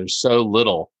on there. There's so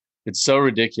little. It's so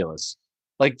ridiculous.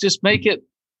 Like, just make it.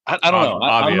 I don't know.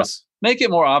 Obvious. Make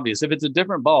it more obvious. If it's a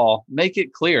different ball, make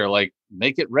it clear. Like,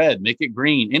 make it red, make it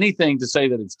green. Anything to say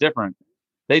that it's different.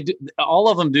 They do. All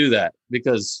of them do that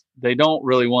because they don't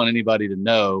really want anybody to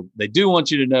know. They do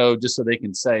want you to know just so they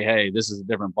can say, "Hey, this is a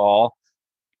different ball."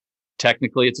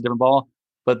 Technically, it's a different ball,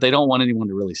 but they don't want anyone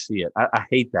to really see it. I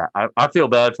hate that. I feel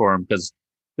bad for them, because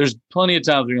there's plenty of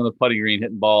times when you're on the putting green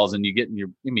hitting balls and you get in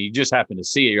you just happen to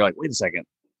see it. You're like, wait a second,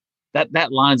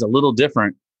 that line's a little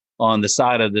different on the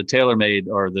side of the TaylorMade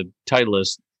or the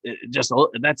Titleist.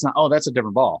 That's a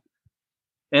different ball.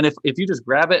 And if you just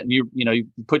grab it and you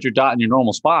put your dot in your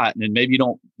normal spot, and then maybe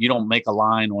you don't make a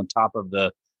line on top of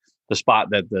the spot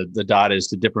that the dot is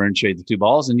to differentiate the two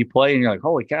balls, and you play and you're like,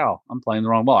 holy cow, I'm playing the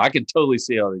wrong ball. I can totally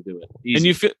see how they do it. Easy.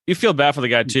 And you feel bad for the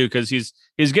guy too, because he's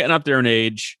getting up there in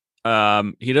age.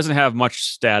 He doesn't have much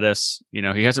status. He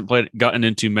hasn't gotten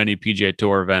into many PGA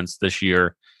Tour events this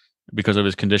year because of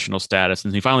his conditional status,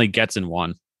 and he finally gets in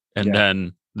one, and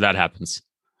then that happens.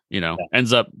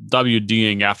 Ends up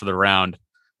WDing after the round.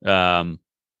 And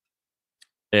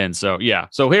so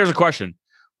here's a question: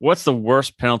 what's the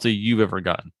worst penalty you've ever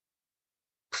gotten?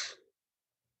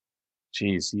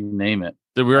 Jeez, you name it.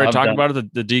 Did we already talk about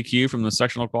it? The DQ from the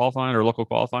sectional qualifying or local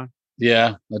qualifying?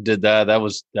 Yeah, I did that. That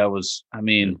was. I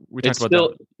mean, we talked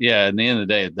about that. Yeah, at the end of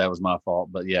the day, that was my fault.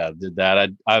 But yeah, I did that.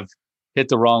 I've hit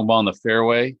the wrong ball in the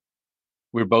fairway.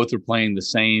 We both were playing the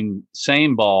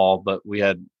same ball, but we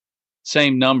had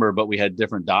same number, but we had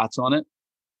different dots on it.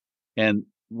 And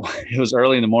it was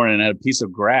early in the morning, and I had a piece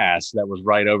of grass that was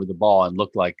right over the ball and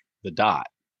looked like the dot,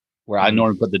 where I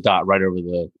normally put the dot right over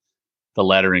the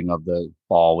lettering of the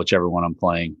ball, whichever one I'm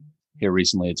playing. Here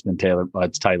recently, it's been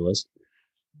it's Titleist.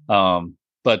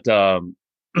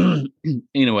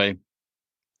 Anyway,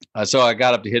 so I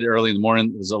got up to hit it early in the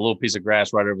morning. There's a little piece of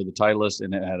grass right over the Titleist,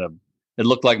 and it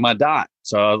looked like my dot.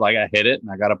 So I was like, I hit it, and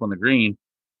I got up on the green,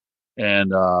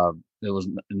 and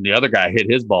the other guy hit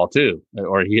his ball too,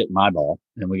 or he hit my ball,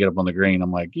 and we get up on the green.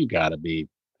 I'm like, you gotta be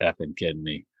effing kidding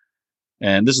me.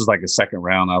 And this is like a second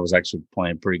round. I was actually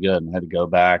playing pretty good, and I had to go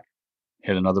back,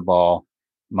 hit another ball,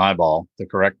 my ball, the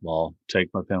correct ball, take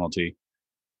my penalty.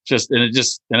 And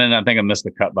then I think I missed the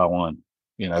cut by one.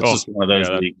 It's just one of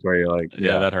those weeks where you're like,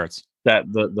 that hurts.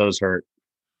 Those hurt.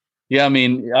 Yeah, I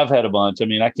mean, I've had a bunch. I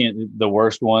mean, I can't. The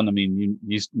worst one. I mean,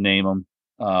 you name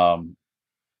them.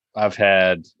 I've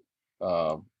had,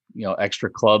 extra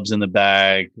clubs in the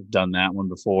bag. I've done that one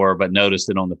before, but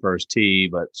noticed it on the first tee.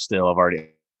 But still, I've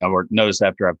noticed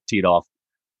after I've teed off.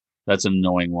 That's an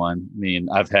annoying one. I mean,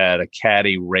 I've had a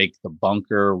caddy rake the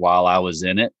bunker while I was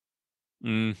in it.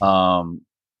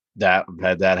 That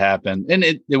had that happen, and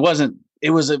it's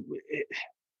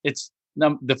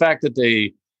the fact that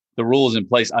the rule is in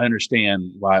place. I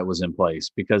understand why it was in place,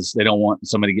 because they don't want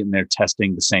somebody getting there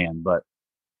testing the sand. But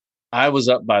I was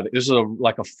up by this is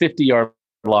like a 50-yard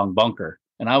long bunker,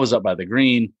 and I was up by the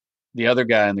green. The other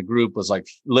guy in the group was like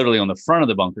literally on the front of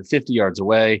the bunker, 50 yards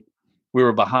away. We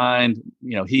were behind.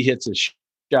 He hits a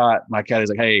shot. My caddy's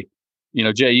like, "Hey,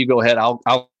 Jay, you go ahead.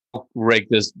 I'll rake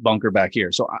this bunker back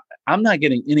here." So I'm not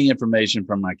getting any information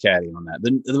from my caddy on that.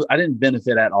 Then I didn't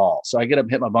benefit at all. So I get up,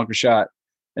 hit my bunker shot,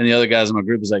 and the other guys in my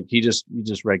group is like, you just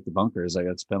raked the bunker. It's like,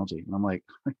 that's a penalty. And I'm like,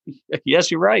 yes,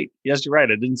 you're right. Yes, you're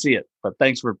right. I didn't see it, but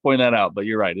thanks for pointing that out. But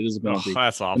you're right. It is a penalty.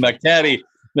 That's awful. And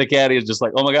the caddy is just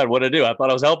like, oh my God, what did I do? I thought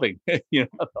I was helping. I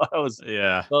thought I was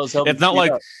helping. It's not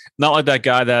like that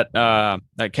guy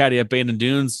that caddy at Bandon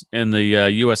Dunes in the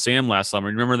USAM last summer.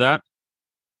 Remember that?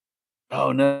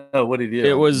 Oh no! What did he do?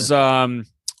 It was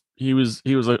he was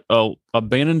a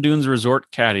Bandon Dunes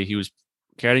resort caddy. He was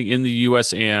caddying in the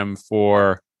USAM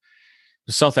for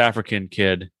the South African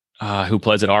kid who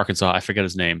plays at Arkansas. I forget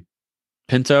his name.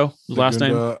 Pinto, his last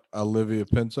name? Olivia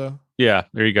Pinto. Yeah,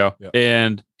 there you go. Yep.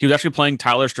 And he was actually playing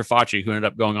Tyler Strafacci, who ended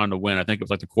up going on to win. I think it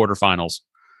was like the quarterfinals.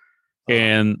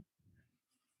 And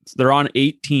they're on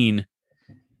 18,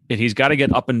 and he's got to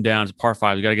get up and down. It's par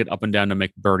 5. He's got to get up and down to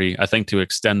make birdie, I think, to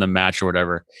extend the match or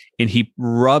whatever. And he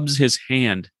rubs his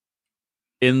hand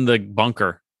in the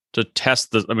bunker to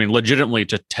test legitimately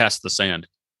to test the sand.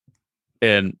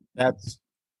 And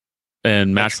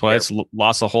match play, it's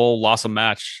lost a hole, lost a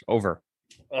match, over.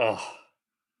 Oh,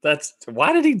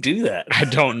 why did he do that? I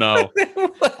don't know.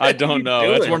 I don't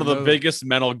know. That's one of the biggest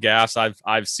mental gaffes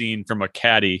I've seen from a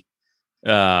caddy,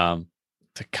 to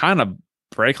kind of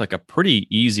break like a pretty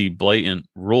easy, blatant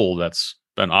rule that's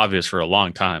been obvious for a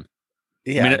long time.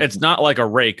 Yeah. I mean, it's not like a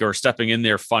rake or stepping in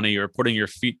there funny or putting your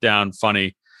feet down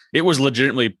funny. It was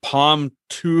legitimately palm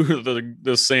to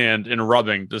the sand and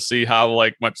rubbing to see how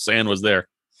like much sand was there.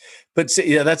 But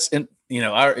see, yeah, that's,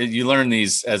 you learn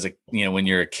these as when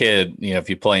you're a kid, if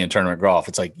you play in tournament golf,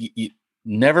 it's like you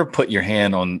never put your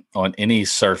hand on any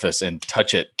surface and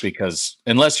touch it, because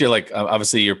unless you're like,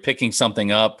 obviously you're picking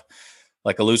something up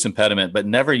like a loose impediment, but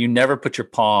you never put your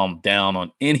palm down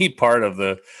on any part of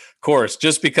the course,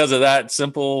 just because of that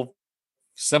simple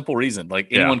reason. Like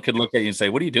anyone could look at you and say,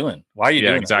 what are you doing? Why are you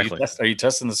doing exactly. that? Are you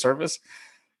testing the surface?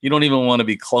 You don't even want to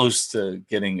be close to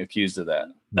getting accused of that.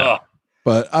 No.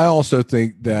 But I also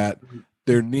think that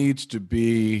there needs to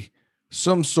be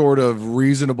some sort of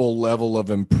reasonable level of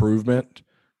improvement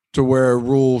to where a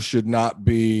rule should not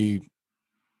be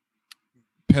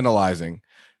penalizing.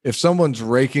 If someone's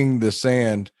raking the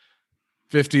sand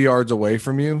 50 yards away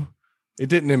from you, it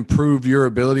didn't improve your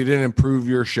ability, didn't improve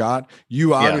your shot.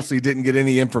 You obviously didn't get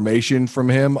any information from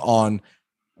him on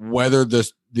whether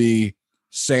the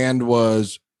sand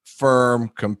was firm,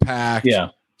 compact,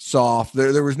 soft.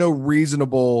 There was no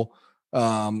reasonable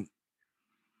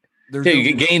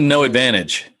you gained no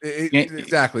advantage.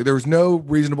 Exactly. There was no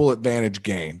reasonable advantage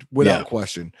gained without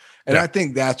question. And I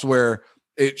think that's where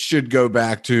it should go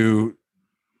back to.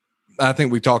 I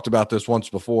think we talked about this once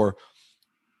before.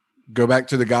 Go back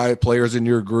to the players in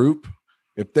your group.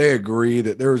 If they agree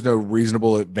that there is no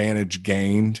reasonable advantage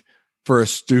gained for a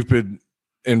stupid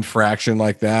infraction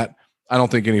like that, I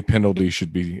don't think any penalty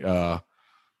should be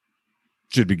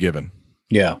given.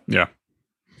 Yeah. Yeah.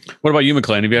 What about you,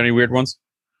 McLean? Have you had any weird ones?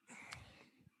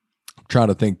 I'm trying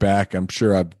to think back. I'm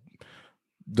sure I've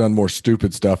done more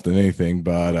stupid stuff than anything,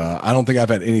 but I don't think I've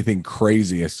had anything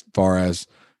crazy as far as,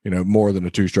 more than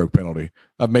a 2-stroke penalty.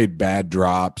 I've made bad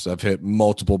drops. I've hit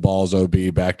multiple balls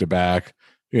OB back to back,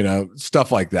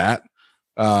 stuff like that.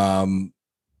 But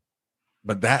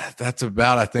that's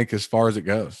about, I think, as far as it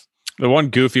goes. The one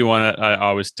goofy one that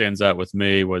always stands out with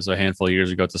me was a handful of years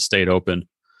ago at the State Open.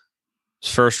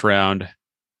 First round,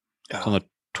 on the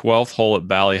 12th hole at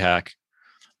Ballyhack.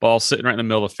 Ball sitting right in the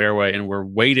middle of the fairway, and we're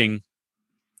waiting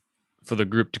for the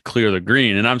group to clear the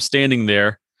green. And I'm standing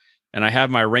there, and I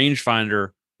have my rangefinder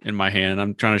in my hand.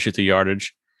 I'm trying to shoot the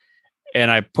yardage,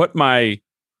 and I put my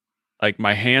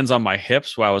hands on my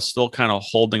hips while I was still kind of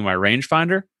holding my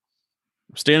rangefinder.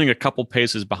 I'm standing a couple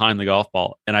paces behind the golf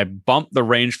ball, and I bump the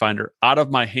rangefinder out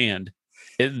of my hand.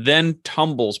 It then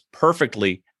tumbles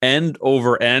perfectly end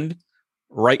over end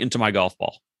right into my golf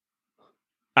ball.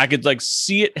 I could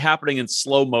see it happening in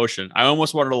slow motion. I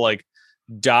almost wanted to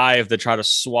dive to try to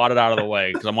swat it out of the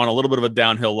way because I'm on a little bit of a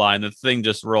downhill line. The thing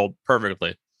just rolled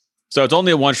perfectly. So it's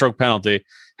only a 1-stroke penalty.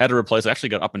 Had to replace it. Actually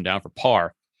got up and down for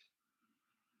par.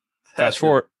 Fast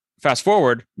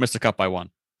forward, missed the cut by 1.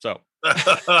 So,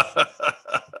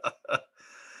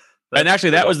 and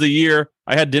actually that was the year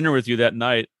I had dinner with you that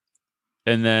night.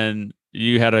 And then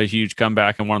you had a huge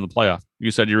comeback and won the playoff.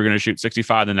 You said you were going to shoot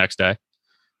 65 the next day.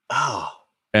 Oh.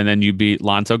 And then you beat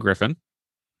Lonzo Griffin,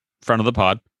 friend of the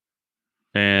pod,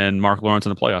 and Mark Lawrence in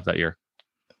the playoff that year.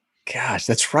 Gosh,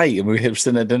 that's right. And we were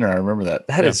sitting at dinner. I remember that.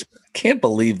 I can't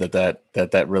believe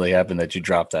that really happened, that you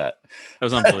dropped that. That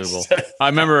was unbelievable. I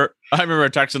remember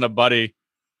texting a buddy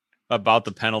about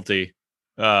the penalty.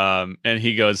 And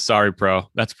he goes, "Sorry, bro.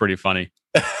 That's pretty funny."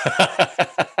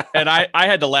 And I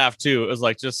had to laugh too. It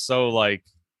was just so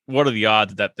what are the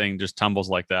odds that thing just tumbles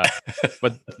like that?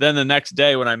 But then the next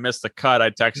day when I missed the cut, I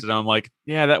texted him. I'm like,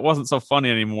 yeah, that wasn't so funny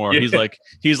anymore. He's like,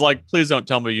 please don't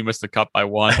tell me you missed the cut by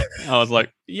 1. I was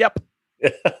like, yep.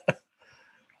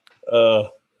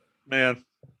 Man.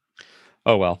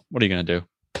 Oh, well, what are you going to do?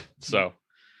 So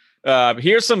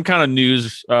here's some kind of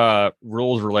news,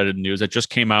 rules related news that just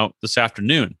came out this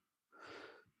afternoon.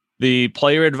 The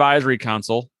Player Advisory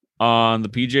Council on the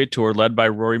PGA Tour, led by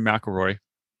Rory McIlroy,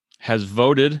 has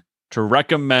voted to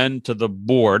recommend to the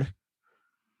board.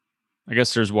 I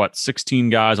guess there's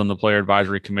 16 guys on the Player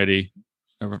Advisory Committee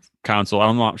Council.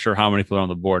 I'm not sure how many people are on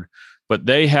the board, but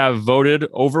they have voted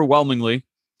overwhelmingly,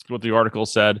 what the article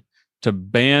said, to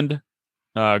ban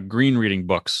green reading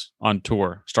books on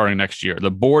tour starting next year. The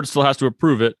board still has to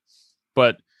approve it,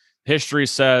 but history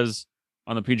says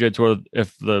on the PGA Tour,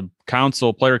 if the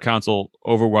player council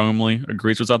overwhelmingly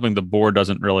agrees with something, the board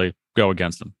doesn't really go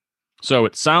against them. So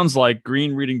it sounds like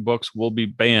green reading books will be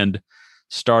banned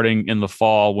starting in the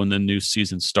fall when the new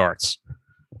season starts.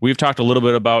 We've talked a little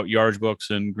bit about yardage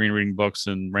books and green reading books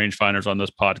and rangefinders on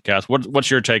this podcast. What's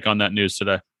your take on that news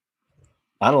today?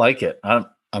 I like it. I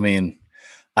mean,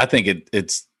 I think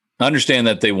it's I understand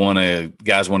that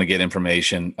guys want to get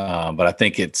information, but I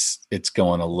think it's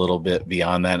going a little bit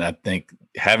beyond that. And I think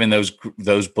having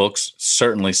those books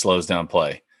certainly slows down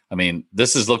play. I mean,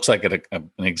 looks like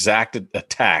an exact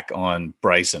attack on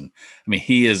Bryson. I mean,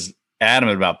 he is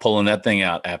adamant about pulling that thing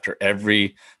out after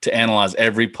to analyze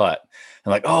every putt.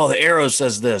 And like, oh, the arrow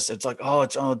says this. It's like,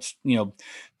 it's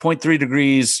 0.3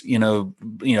 degrees,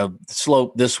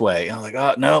 slope this way. And I'm like,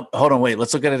 oh no, hold on, wait,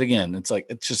 let's look at it again. It's like,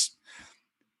 it's just.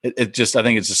 It just, I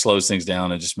think it just slows things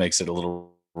down and just makes it a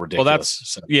little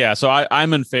ridiculous. Well, so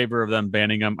I'm in favor of them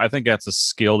banning them. I think that's a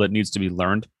skill that needs to be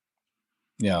learned.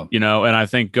 Yeah. And I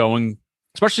think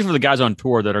especially for the guys on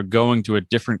tour that are going to a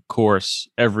different course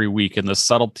every week, and the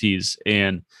subtleties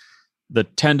and the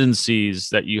tendencies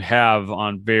that you have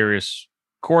on various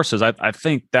courses, I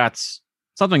think that's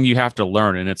something you have to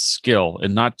learn, and it's skill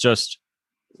and not just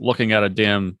looking at a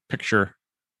damn picture.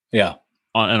 Yeah.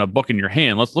 And a book in your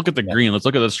hand. Let's look at the green. Let's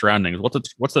look at the surroundings.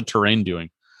 What's the terrain doing?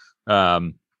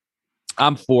 I'm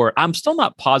still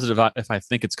not positive if I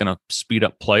think it's going to speed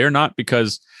up play or not,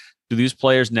 because do these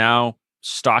players now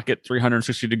stock it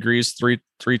 360 degrees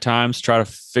three times, try to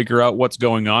figure out what's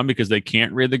going on because they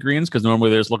can't read the greens? Because normally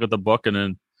they just look at the book and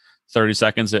in 30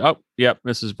 seconds say, oh, yep,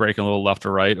 this is breaking a little left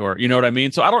or right, or you know what I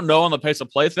mean? So I don't know on the pace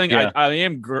of play thing. Yeah. I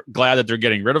am glad that they're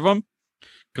getting rid of them,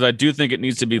 because I do think it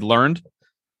needs to be learned.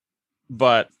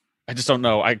 But I just don't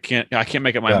know. I can't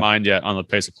make up my mind yet on the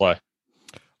pace of play.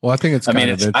 Well, I think it's kind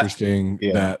of interesting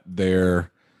that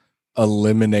they're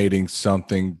eliminating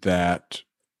something that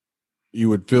you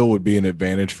would feel would be an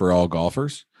advantage for all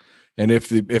golfers. And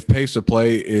if pace of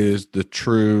play is the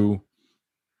true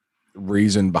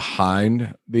reason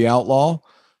behind the outlaw,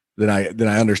 then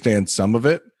I understand some of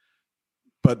it.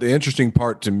 But the interesting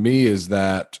part to me is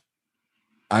that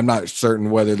I'm not certain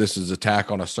whether this is attack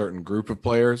on a certain group of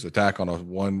players, attack on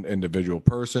one individual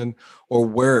person, or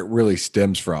where it really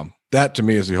stems from. That to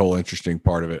me is the whole interesting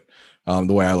part of it.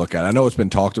 The way I look at it, I know it's been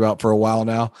talked about for a while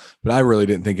now, but I really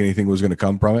didn't think anything was going to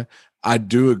come from it. I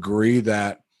do agree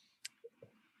that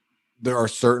there are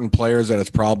certain players that it's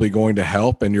probably going to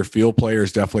help, and your field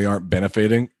players definitely aren't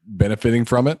benefiting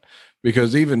from it,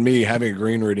 because even me having a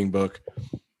green reading book,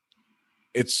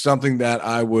 it's something that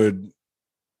I would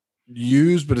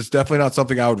use, but it's definitely not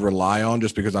something I would rely on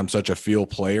just because I'm such a field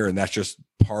player, and that's just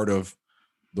part of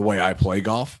the way I play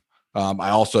golf. I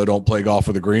also don't play golf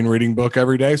with a green reading book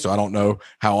every day, so I don't know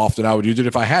how often I would use it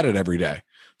if I had it every day.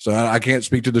 So I can't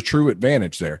speak to the true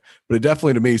advantage there, but it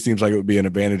definitely to me seems like it would be an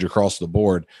advantage across the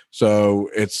board. So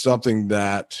it's something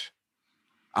that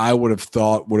I would have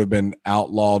thought would have been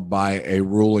outlawed by a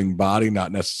ruling body,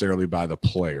 not necessarily by the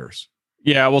players.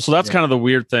 Yeah, well, so that's kind of the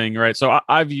weird thing, right? So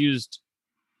I've used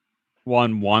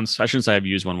one once. I shouldn't say I've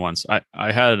used one once.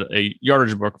 I had a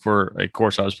yardage book for a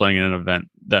course I was playing in an event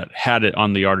that had it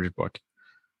on the yardage book.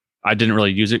 I didn't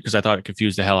really use it because I thought it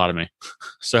confused the hell out of me.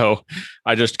 So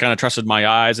I just kind of trusted my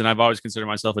eyes, and I've always considered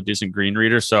myself a decent green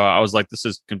reader. So I was like, this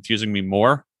is confusing me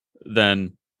more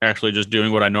than actually just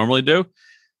doing what I normally do.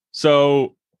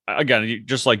 So again,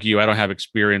 just like you, I don't have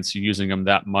experience using them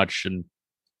that much. And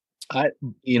but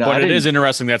it is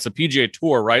interesting. That's the PGA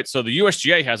Tour, right? So the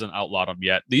USGA hasn't outlawed them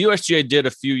yet. The USGA did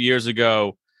a few years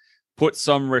ago put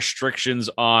some restrictions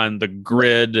on the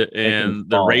grid and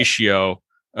the ratio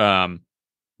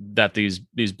that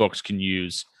these books can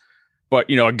use. But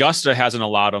Augusta hasn't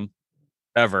allowed them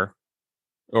ever,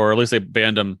 or at least they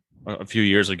banned them a few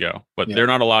years ago. But they're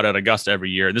not allowed at Augusta every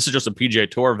year. And this is just a PGA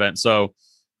Tour event, so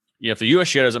if the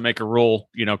USGA doesn't make a rule,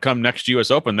 come next US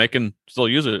Open, they can still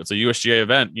use it. It's a USGA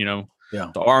event, The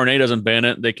R&A doesn't ban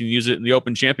it. They can use it in the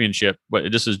Open Championship,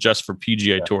 but this is just for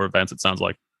PGA Tour events, it sounds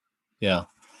like. Yeah.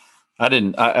 I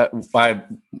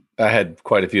had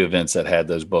quite a few events that had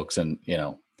those books, and,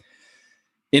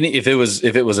 if it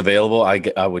was available,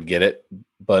 I would get it.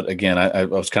 But again, I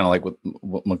was kind of like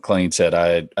what McLean said.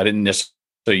 I didn't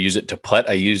necessarily use it to putt.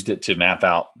 I used it to map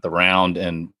out the round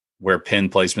and where pin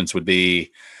placements would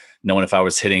be, knowing if I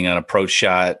was hitting an approach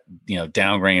shot,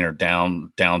 down green or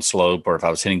down slope, or if I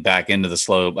was hitting back into the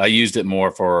slope. I used it more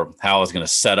for how I was going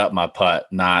to set up my putt,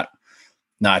 not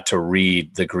to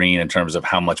read the green in terms of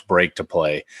how much break to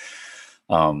play.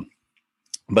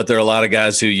 But there are a lot of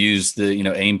guys who use the,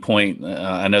 aim point.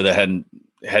 I know that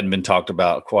hadn't been talked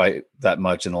about quite that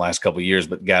much in the last couple of years,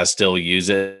 but guys still use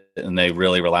it, and they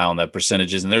really rely on the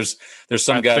percentages. And there's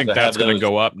some guys that that's going to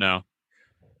go up now.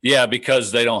 Yeah,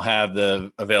 because they don't have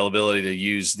the availability to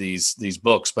use these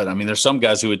books. But I mean, there's some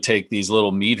guys who would take these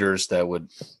little meters that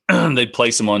would they'd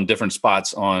place them on different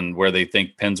spots on where they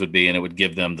think pins would be, and it would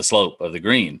give them the slope of the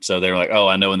green. So they're like, oh,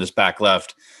 I know in this back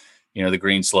left, the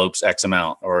green slopes X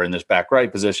amount, or in this back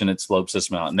right position, it slopes this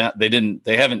amount. And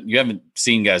that you haven't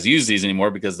seen guys use these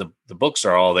anymore because the books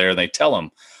are all there and they tell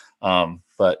them.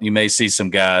 But you may see some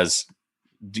guys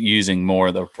using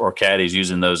more or caddies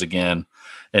using those again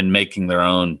and making their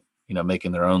own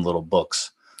little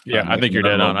books. Yeah, I think you're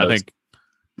dead on. I think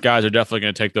guys are definitely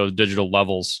going to take those digital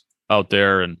levels out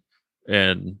there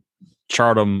and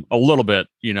chart them a little bit,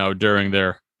 during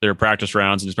their practice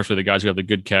rounds, and especially the guys who have the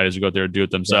good caddies who go out there and do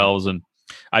it themselves. Yeah. And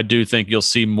I do think you'll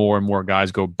see more and more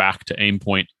guys go back to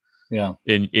Aimpoint,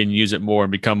 and use it more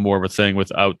and become more of a thing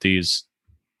without these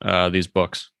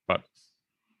books. But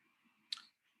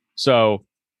so,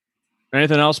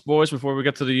 anything else, boys, before we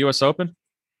get to the U.S. Open?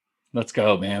 Let's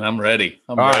go, man. I'm ready.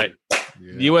 All right.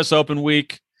 Yeah. U.S. Open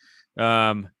week.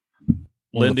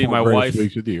 Lindy, my wife,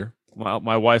 weeks of the year.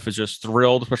 My wife is just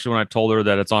thrilled, especially when I told her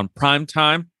that it's on prime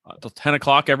time till 10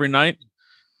 o'clock every night.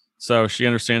 So she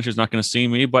understands she's not going to see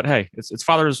me, but hey, it's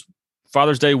Father's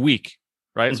Day week,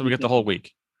 right? So we get the whole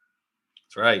week.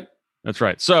 That's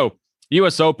right. So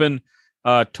U.S. Open,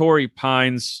 Torrey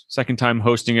Pines, second time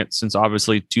hosting it since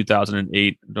obviously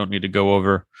 2008. Don't need to go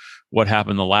over what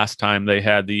happened the last time they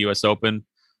had the U.S. Open.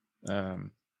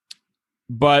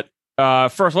 But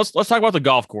first, let's talk about the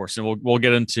golf course, and we'll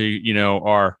get into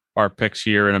our picks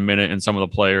here in a minute, and some of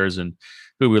the players and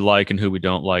who we like and who we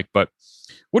don't like. But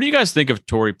what do you guys think of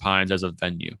Torrey Pines as a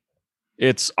venue?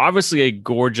 It's obviously a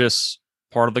gorgeous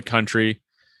part of the country,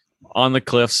 on the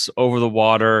cliffs, over the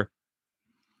water.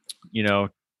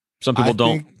 Some people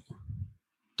don't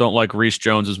like Reese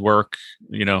Jones's work,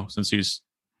 since he's,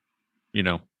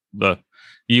 the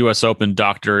U.S. Open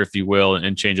doctor, if you will,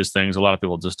 and changes things. A lot of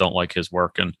people just don't like his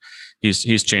work, and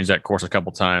he's changed that course a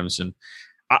couple times. And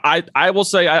I will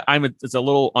say it's a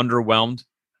little underwhelmed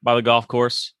by the golf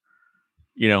course.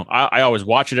 I always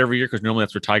watch it every year because normally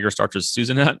that's where Tiger starts his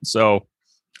season at. So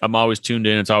I'm always tuned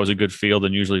in. It's always a good field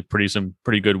and usually some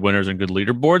pretty good winners and good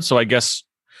leaderboards. So I guess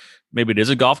maybe it is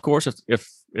a golf course if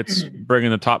it's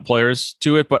bringing the top players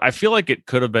to it. But I feel like it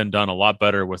could have been done a lot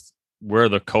better with where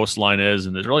the coastline is,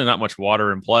 and there's really not much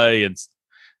water in play.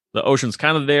 The ocean's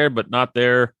kind of there, but not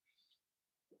there.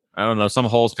 I don't know. Some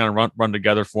holes kind of run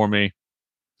together for me.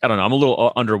 I don't know. I'm a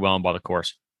little underwhelmed by the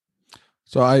course.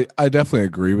 So I definitely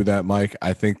agree with that, Mike.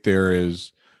 I think there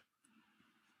is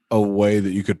a way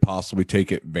that you could possibly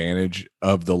take advantage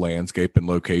of the landscape and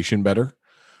location better.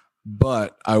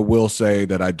 But I will say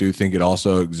that I do think it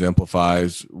also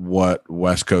exemplifies what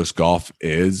West Coast golf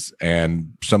is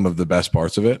and some of the best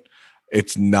parts of it.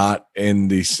 It's not in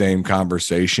the same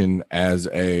conversation as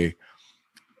a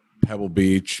Pebble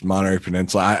Beach, Monterey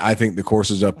Peninsula. I think the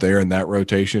courses up there in that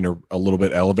rotation are a little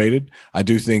bit elevated. I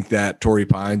do think that Torrey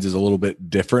Pines is a little bit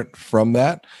different from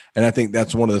that. And I think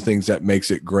that's one of the things that makes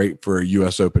it great for a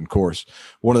U.S. Open course.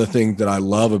 One of the things that I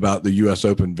love about the U.S.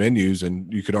 Open venues,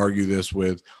 and you could argue this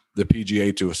with the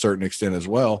PGA to a certain extent as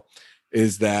well,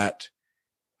 is that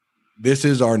this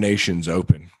is our nation's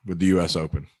open with the U.S.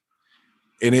 Open.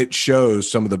 And it shows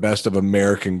some of the best of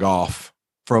American golf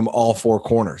from all four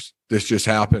corners. This just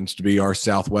happens to be our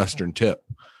southwestern tip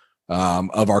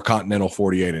of our continental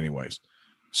 48 anyways.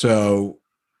 So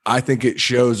I think it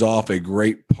shows off a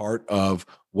great part of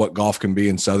what golf can be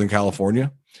in Southern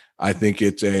California. I think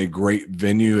it's a great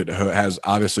venue. It has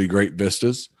obviously great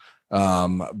vistas.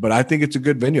 But I think it's a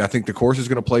good venue. I think the course is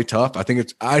going to play tough. I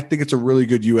think it's a really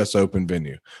good U.S. Open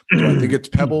venue. Do I think it's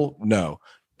Pebble? No.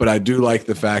 But I do like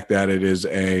the fact that it is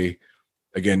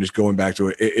again, just going back to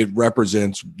it, it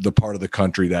represents the part of the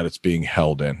country that it's being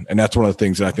held in. And that's one of the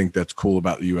things that I think that's cool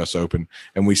about the U.S. Open.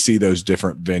 And we see those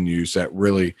different venues that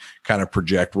really kind of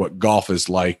project what golf is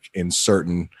like in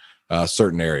certain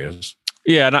areas.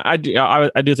 Yeah, and I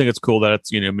do think it's cool that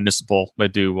it's municipal. They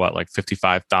do like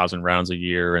 55,000 rounds a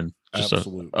year and just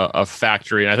a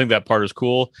factory, and I think that part is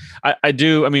cool. I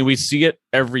do. I mean, we see it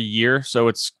every year, so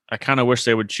I kind of wish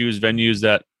they would choose venues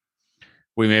that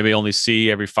we maybe only see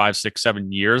every 5, 6,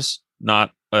 7 years,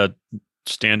 not a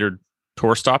standard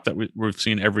tour stop that we've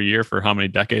seen every year for how many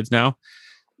decades now.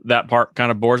 That part kind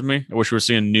of bores me. I wish we were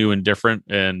seeing new and different.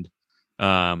 And,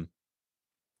 again,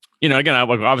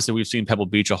 obviously we've seen Pebble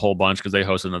Beach a whole bunch because they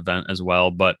host an event as well.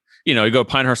 But, you go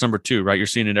Pinehurst number 2, right? You're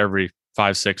seeing it every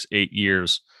 5, 6, 8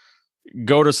 years.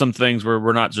 Go to some things where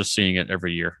we're not just seeing it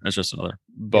every year. That's just another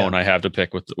bone I have to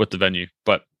pick with the venue.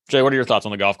 But Jay, what are your thoughts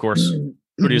on the golf course?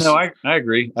 I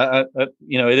agree.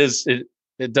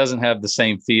 It doesn't have the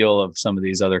same feel of some of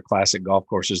these other classic golf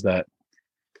courses that,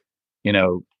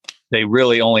 they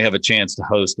really only have a chance to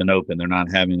host an Open. They're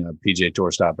not having a PGA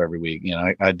Tour stop every week.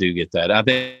 I do get that. I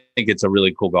think it's a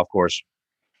really cool golf course.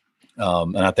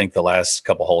 And I think the last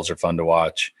couple holes are fun to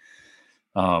watch.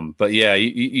 But yeah,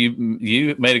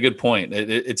 you made a good point.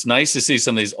 It's nice to see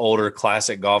some of these older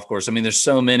classic golf courses. I mean, there's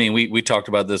so many. We talked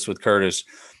about this with Curtis.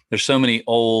 There's so many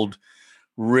old,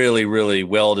 really, really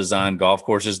well designed golf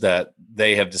courses that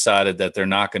they have decided that they're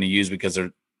not going to use because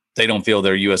they don't feel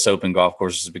they're U.S. Open golf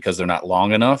courses because they're not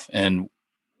long enough. And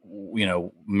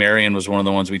Marion was one of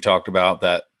the ones we talked about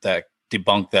that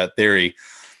debunked that theory.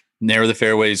 Narrow the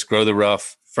fairways, grow the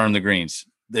rough, firm the greens.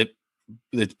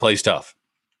 It plays tough.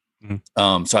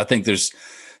 Mm-hmm. So I think there's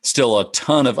still a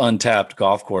ton of untapped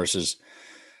golf courses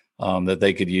that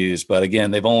they could use. But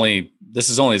again, this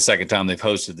is only the second time they've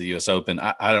hosted the U.S. Open.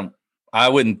 I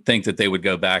wouldn't think that they would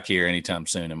go back here anytime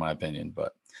soon, in my opinion.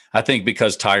 But I think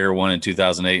because Tiger won in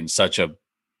 2008 in such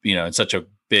a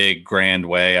big, grand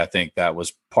way, I think that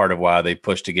was part of why they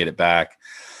pushed to get it back.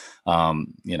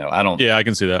 I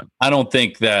can see that. I don't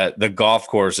think that the golf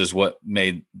course is what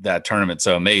made that tournament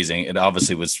so amazing. It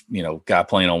obviously was, guy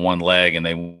playing on one leg and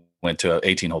they went to an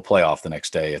 18-hole playoff the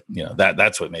next day.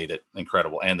 That's what made it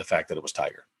incredible. And the fact that it was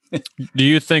Tiger. Do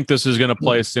you think this is going to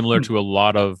play similar to a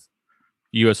lot of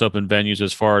U.S. Open venues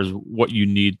as far as what you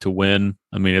need to win?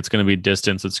 I mean, it's going to be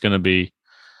distance. It's going to be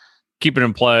keep it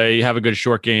in play, have a good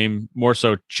short game, more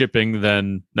so chipping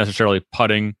than necessarily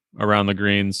putting around the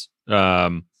greens.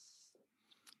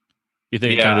 You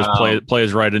think it kind of just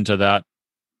plays right into that?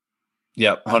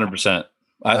 Yeah, 100%.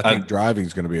 I think driving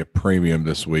is going to be a premium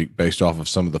this week based off of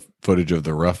some of the footage of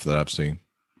the rough that I've seen.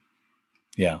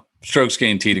 Yeah. Strokes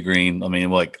gained tee to green. I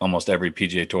mean, like almost every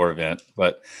PGA Tour event,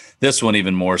 but this one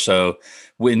even more so.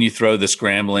 When you throw the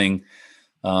scrambling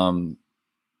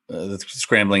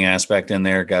aspect in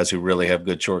there, guys who really have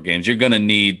good short games, you're going to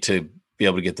need to be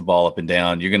able to get the ball up and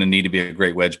down. You're going to need to be a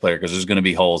great wedge player because there's going to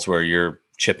be holes where you're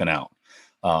chipping out.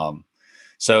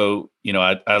 So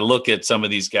I look at some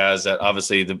of these guys that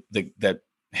obviously that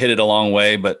hit it a long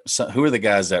way, but who are the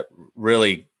guys that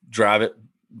really drive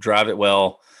it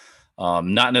well?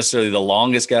 Not necessarily the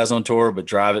longest guys on tour, but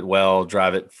drive it well,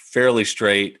 drive it fairly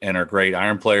straight, and are great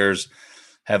iron players,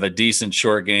 have a decent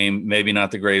short game, maybe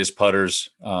not the greatest putters.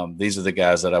 These are the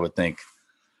guys that I would think,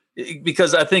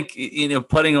 because I think,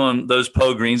 putting on those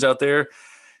Poa greens out there,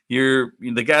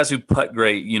 the guys who putt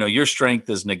great, your strength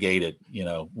is negated,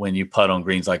 when you putt on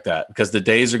greens like that, because the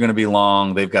days are going to be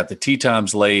long. They've got the tee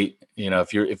times late.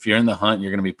 If you're in the hunt,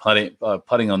 you're going to be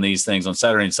putting on these things on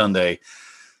Saturday and Sunday,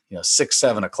 6,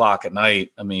 7 o'clock at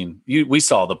night. I mean, we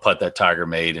saw the putt that Tiger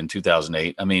made in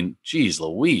 2008. I mean, geez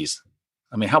Louise.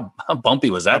 I mean, how bumpy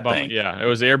was that thing? Yeah, it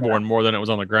was airborne more than it was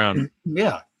on the ground.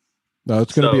 Yeah. No,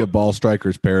 it's going to be a ball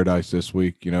striker's paradise this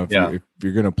week. If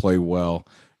you're going to play well,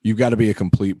 you've got to be a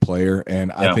complete player.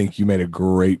 And I think you made a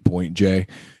great point, Jay.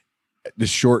 The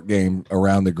short game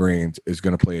around the greens is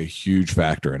going to play a huge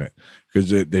factor in it because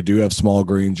they do have small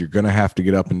greens. You're going to have to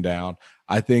get up and down.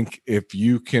 I think if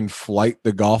you can flight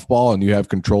the golf ball and you have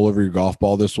control over your golf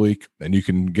ball this week and you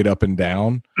can get up and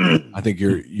down, I think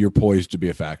you're poised to be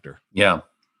a factor. Yeah,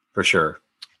 for sure.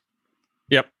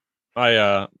 Yep.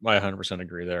 I 100%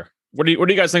 agree there. What do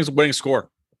you guys think is winning score?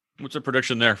 What's the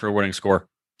prediction there for winning score?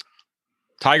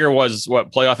 Tiger was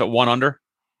playoff at 1 under?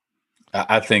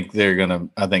 I think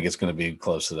it's going to be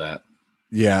close to that.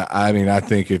 Yeah. I mean, I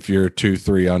think if you're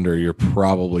 2-3 under, you're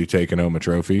probably taking home a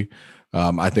trophy.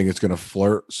 I think it's going to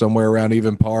flirt somewhere around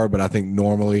even par, but I think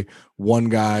normally one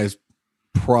guy's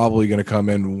probably going to come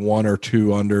in 1 or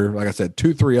 2 under. Like I said,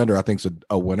 2-3 under, I think is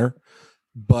a winner,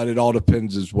 but it all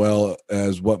depends as well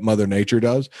as what Mother Nature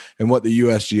does and what the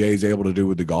USGA is able to do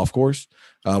with the golf course.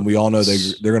 We all know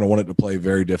they're going to want it to play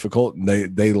very difficult, and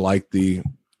they like the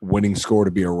winning score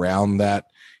to be around that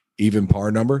even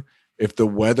par number. If the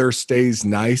weather stays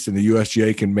nice and the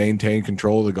USGA can maintain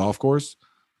control of the golf course,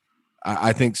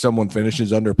 I think someone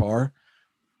finishes under par,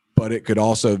 but it could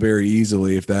also very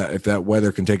easily, if that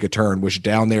weather can take a turn, which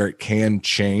down there it can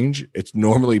change. It's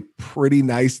normally pretty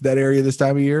nice that area this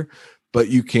time of year, but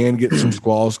you can get some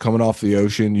squalls coming off the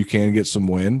ocean. You can get some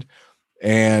wind,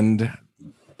 and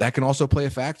that can also play a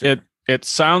factor. It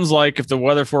sounds like if the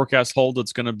weather forecast holds,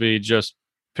 it's going to be just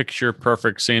picture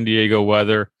perfect San Diego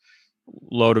weather,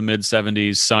 low to mid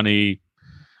 70s, sunny,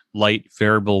 light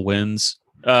variable winds.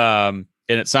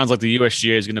 And it sounds like the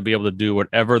USGA is going to be able to do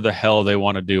whatever the hell they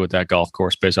want to do with that golf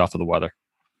course based off of the weather.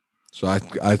 So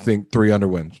I think 3 under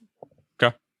wins.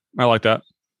 Okay. I like that.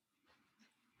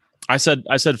 I said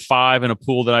 5 in a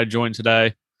pool that I joined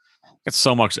today. Got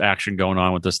so much action going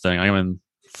on with this thing. I'm in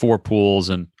 4 pools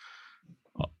and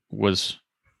was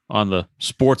on the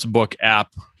Sportsbook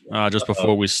app just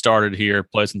before we started here,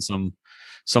 placing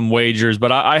some wagers.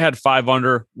 But I had 5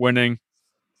 under winning.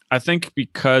 I think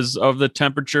because of the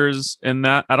temperatures in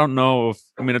that, I don't know it's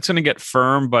going to get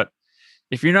firm, but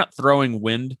if you're not throwing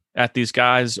wind at these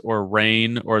guys or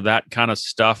rain or that kind of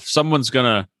stuff, someone's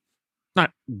gonna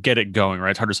not get it going, right?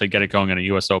 It's hard to say get it going in a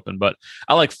U.S. Open, but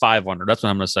I like 5 under. That's what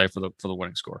I'm going to say for the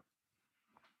winning score.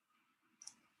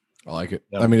 I like it.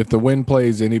 Yep. I mean, if the wind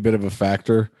plays any bit of a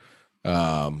factor,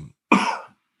 it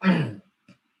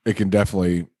can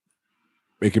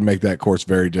make that course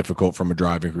very difficult from a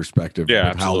driving perspective.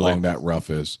 Yeah, with how long that rough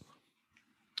is.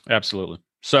 Absolutely.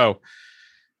 So,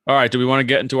 all right, do we want to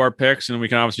get into our picks, and we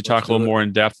can obviously talk a little more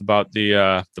in depth about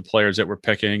the players that we're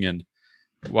picking and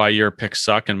why your picks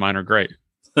suck and mine are great.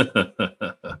 All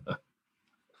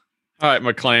right,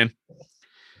 McLean,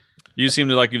 you seem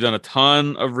to like you've done a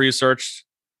ton of research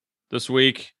this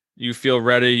week. You feel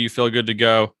ready. You feel good to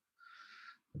go.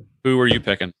 Who are you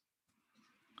picking?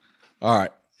 All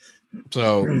right.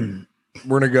 So we're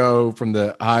going to go from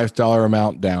the highest dollar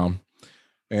amount down.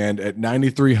 And at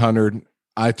 9,300,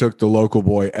 I took the local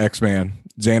boy X-Man,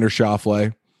 Xander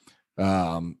Schauffele.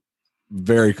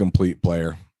 Very complete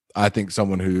player. I think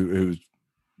someone who's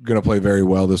going to play very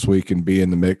well this week and be in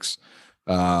the mix.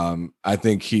 I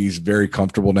think he's very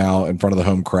comfortable now in front of the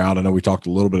home crowd. I know we talked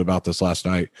a little bit about this last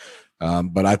night,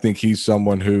 but I think he's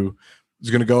someone who is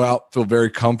going to go out, feel very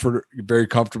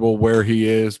comfortable where he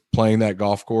is playing that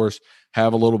golf course,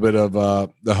 have a little bit of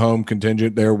the home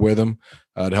contingent there with him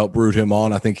to help root him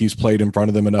on. I think he's played in front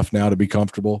of them enough now to be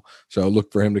comfortable. So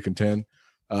look for him to contend.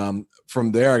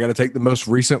 From there, I got to take the most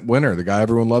recent winner, the guy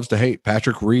everyone loves to hate,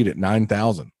 Patrick Reed at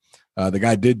 9,000. The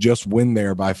guy did just win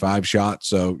there by 5 shots,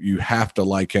 so you have to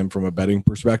like him from a betting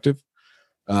perspective.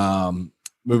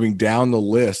 Moving down the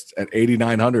list at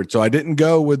 8,900. So I didn't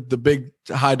go with the big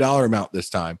high dollar amount this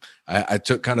time. I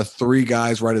took kind of 3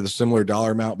 guys right at a similar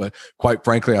dollar amount, but quite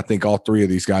frankly, I think all 3 of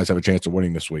these guys have a chance of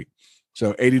winning this week.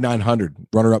 So 8,900,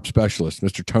 runner-up specialist,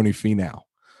 Mr. Tony Finau.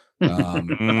 I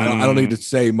don't need to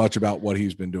say much about what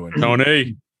he's been doing.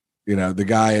 Tony, the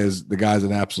guy's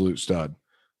an absolute stud.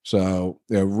 So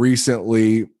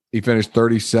recently he finished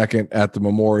 32nd at the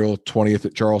Memorial, 20th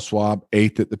at Charles Schwab,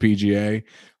 8th at the PGA.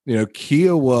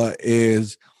 Kiowa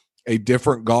is a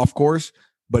different golf course,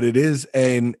 but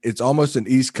it's almost an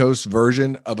East Coast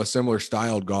version of a similar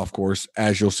styled golf course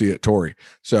as you'll see at Torrey.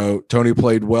 So Tony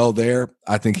played well there.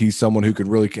 I think he's someone who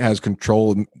has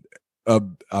control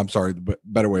the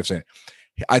better way of saying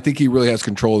it. I think he really has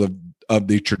control of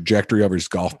the trajectory of his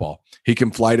golf ball. He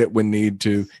can flight it when need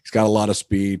to. He's got a lot of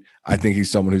speed. I think he's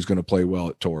someone who's going to play well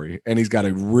at Torrey, and he's got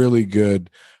a really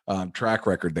good track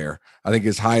record there. I think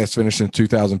his highest finish in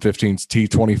 2015's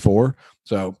T24.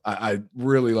 So I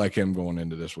really like him going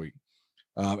into this week.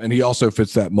 And he also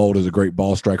fits that mold as a great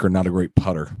ball striker, not a great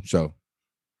putter. So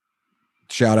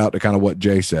shout out to kind of what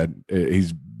Jay said.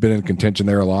 He's been in contention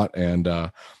there a lot, and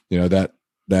that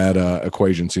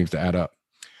equation seems to add up.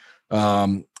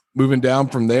 Moving down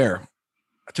from there,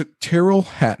 I took Tyrrell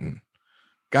Hatton,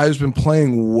 guy who's been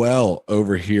playing well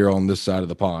over here on this side of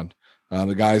the pond.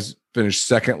 The guy's finished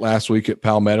 2nd last week at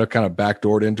Palmetto, kind of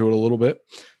backdoored into it a little bit.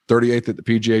 38th at the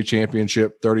PGA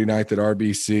Championship, 39th at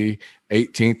RBC,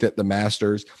 18th at the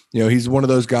Masters. He's one of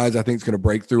those guys I think is going to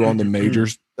break through on the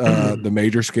majors, the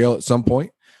major scale at some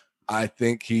point. I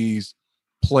think he's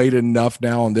played enough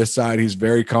now on this side. He's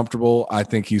very comfortable. I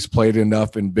think he's played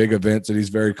enough in big events that he's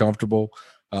very comfortable.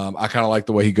 I kind of like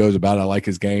the way he goes about it. I like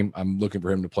his game. I'm looking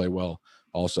for him to play well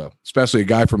also, especially a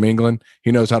guy from England.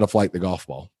 He knows how to flight the golf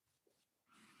ball.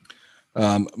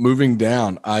 Moving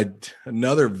down,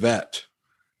 another vet,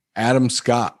 Adam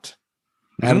Scott.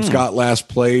 Adam Scott last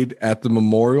played at the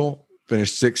Memorial,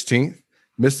 finished 16th,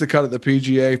 missed the cut at the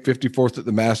PGA, 54th at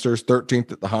the Masters,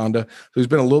 13th at the Honda. So he's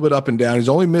been a little bit up and down. He's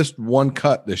only missed 1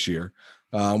 cut this year,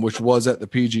 which was at the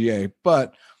PGA.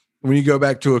 But when you go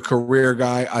back to a career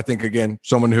guy, I think, again,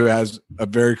 someone who has a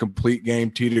very complete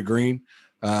game, tee to green,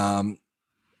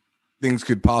 things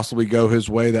could possibly go his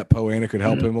way. That Poa annua could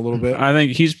help him a little bit. I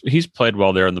think he's played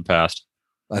well there in the past.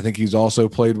 I think he's also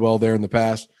played well there in the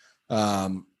past.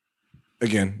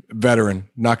 Again, veteran,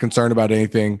 not concerned about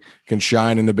anything, can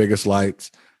shine in the biggest lights.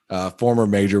 Former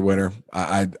major winner.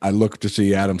 I look to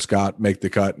see Adam Scott make the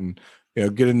cut and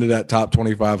get into that top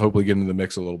 25. Hopefully, get into the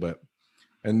mix a little bit.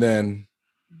 And then,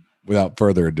 without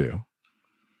further ado,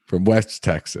 from West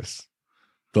Texas,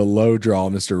 the low draw,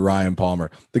 Mr. Ryan Palmer.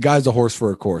 The guy's a horse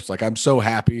for a course. Like, I'm so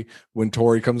happy when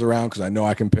Torrey comes around because I know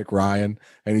I can pick Ryan,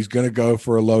 and he's going to go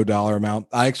for a low dollar amount.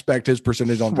 I expect his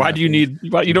percentage on. Why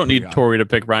you don't need Torrey to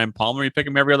pick Ryan Palmer? You pick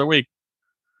him every other week.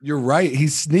 You're right.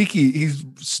 He's sneaky. He's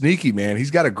sneaky, man.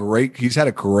 He's had a great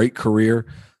career.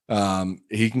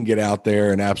 He can get out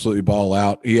there and absolutely ball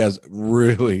out. He has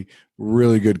really,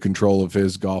 really good control of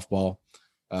his golf ball.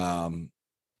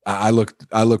 I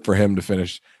look for him to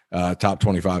finish top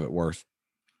 25 at worst.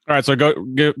 All right, so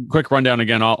go quick rundown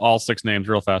again. All 6 names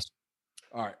real fast.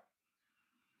 All right.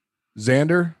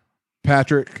 Xander,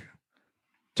 Patrick,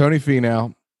 Tony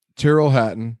Finau, Tyrrell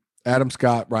Hatton, Adam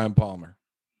Scott, Ryan Palmer.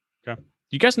 Okay.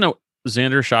 You guys know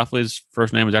Xander Schauffele's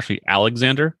first name is actually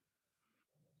Alexander?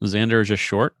 Xander is just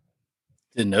short.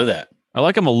 Didn't know that. I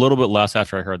like him a little bit less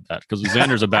after I heard that because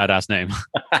Xander's a badass name.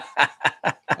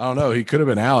 I don't know. He could have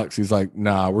been Alex. He's like,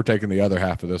 nah, we're taking the other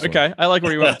half of this. Okay. One. I like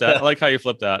where you went with that. I like how you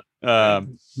flipped that.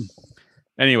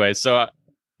 Anyway, so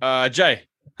Jay,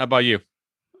 how about you?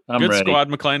 I'm good ready. Squad,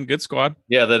 McLean. Good squad.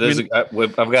 Yeah, that is.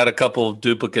 I've got a couple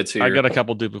duplicates here. I got a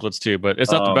couple duplicates too, but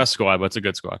it's not the best squad, but it's a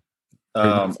good squad.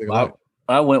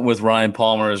 I went with Ryan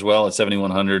Palmer as well at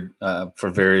 7,100 for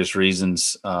various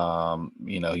reasons.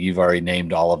 You've already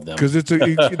named all of them because it's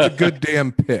a good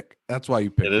damn pick. That's why you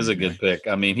picked it. Is a good pick.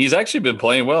 I mean, he's actually been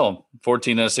playing well.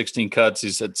 14 out of 16 cuts.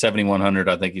 He's at 7,100.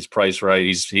 I think he's priced right.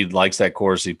 He likes that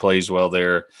course. He plays well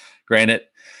there. Granted,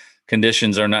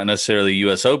 conditions are not necessarily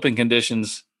U.S. Open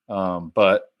conditions,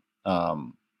 but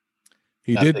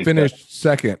he did finish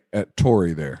second at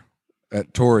Torrey there.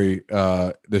 At Torrey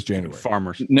this January.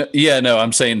 Farmers. No,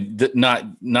 I'm saying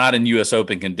not in U.S.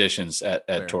 Open conditions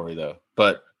at Torrey though.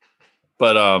 But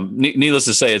needless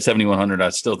to say, at 7,100, I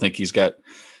still think he's got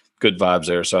good vibes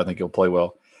there, so I think he'll play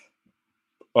well.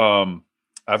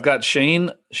 I've got Shane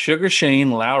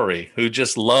Lowry, who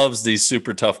just loves these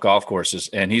super tough golf courses,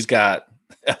 and he's got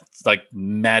like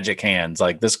magic hands.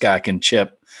 Like this guy can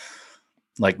chip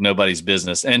like nobody's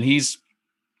business, and he's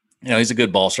a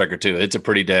good ball striker too. It's a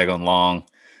pretty daggone long,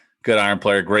 good iron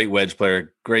player, great wedge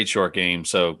player, great short game.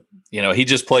 So, he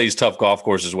just plays tough golf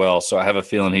courses as well. So I have a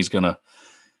feeling he's going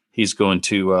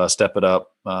to step it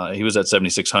up. He was at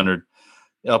 7,600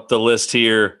 up the list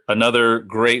here. Another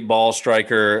great ball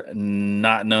striker,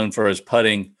 not known for his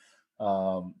putting.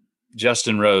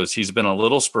 Justin Rose. He's been a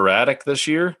little sporadic this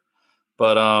year,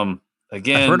 but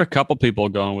again, I've heard a couple people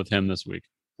going with him this week.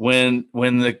 When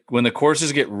the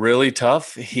courses get really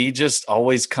tough, he just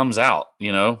always comes out.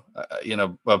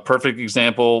 A perfect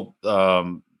example.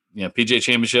 PGA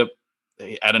Championship,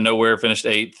 out of nowhere, finished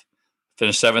 8th,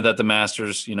 finished 7th at the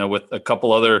Masters. With a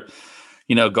couple other,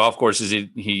 golf courses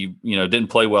he didn't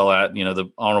play well at.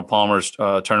 The Arnold Palmer's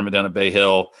tournament down at Bay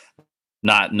Hill,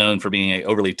 not known for being a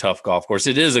overly tough golf course.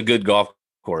 It is a good golf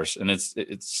course, and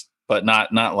it's but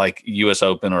not like U.S.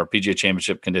 Open or PGA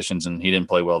Championship conditions, and he didn't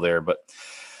play well there, but.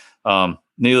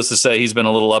 Needless to say, he's been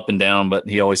a little up and down, but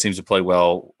he always seems to play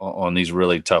well on these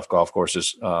really tough golf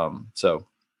courses. So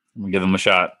I'm gonna give him a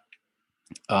shot.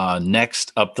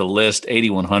 Next up the list,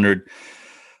 8,100,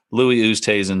 Louis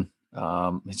Oosthuizen.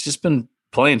 He's just been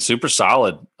playing super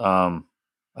solid. I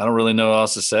don't really know what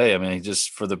else to say. I mean, he just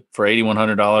for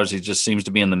 $8,100, he just seems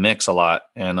to be in the mix a lot,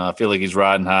 and I feel like he's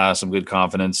riding high, some good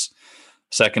confidence.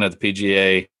 Second at the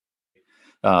PGA,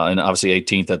 and obviously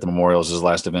 18th at the Memorial is his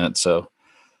last event. So.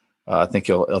 I think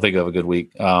he'll have a good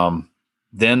week.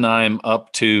 Then I'm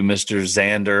up to Mr.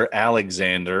 Xander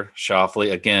Alexander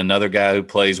Schauffele. Again, another guy who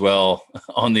plays well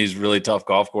on these really tough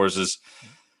golf courses.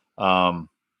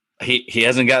 He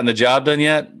hasn't gotten the job done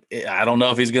yet. I don't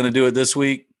know if he's going to do it this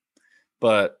week,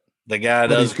 but the guy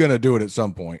does. He's going to do it at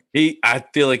some point. I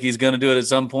feel like he's going to do it at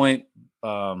some point.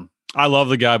 I love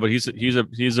the guy, but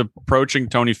he's approaching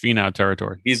Tony Finau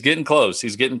territory. He's getting close.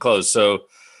 So.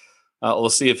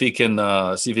 We'll see if he can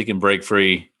break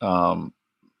free. And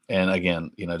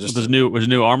again, just with his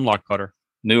new arm lock putter.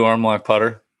 New arm lock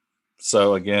putter.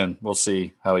 So again, we'll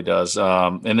see how he does.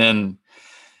 And then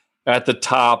at the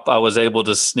top, I was able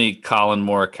to sneak Colin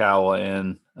Morikawa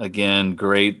in. Again,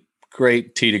 great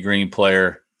tee to green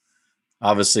player.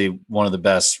 Obviously, one of the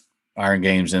best iron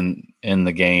games in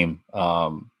the game. I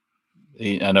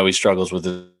know he struggles with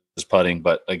his putting,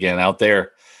 but again, out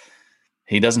there.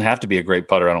 He doesn't have to be a great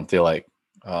putter, I don't feel like,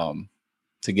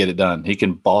 to get it done. He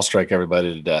can ball strike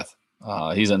everybody to death.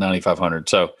 He's at 9,500.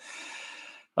 So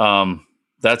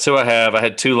that's who I have. I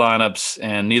had 2 lineups,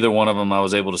 and neither one of them I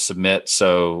was able to submit.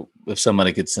 So if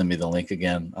somebody could send me the link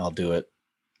again, I'll do it.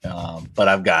 But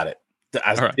I've got it.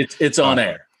 Right. It's on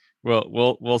air.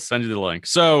 Well, we'll send you the link.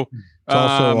 So it's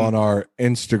also on our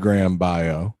Instagram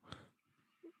bio.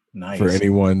 Nice. For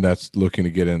anyone that's looking to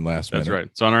get in last minute. That's right.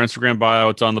 It's on our Instagram bio.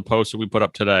 It's on the post that we put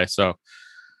up today. So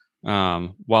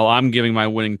while I'm giving my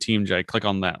winning team, Jay, click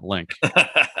on that link.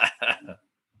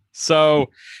 So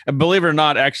believe it or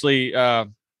not, actually,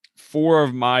 4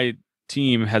 of my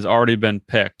team has already been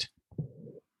picked.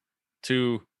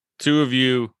 Two of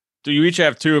you each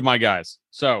have 2 of my guys.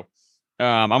 So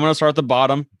I'm going to start at the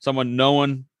bottom. Someone no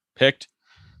one picked.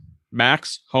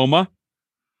 Max Homa,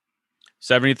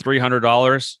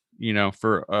 $7,300.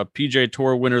 for a PJ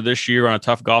Tour winner this year on a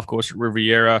tough golf course at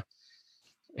Riviera,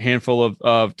 a handful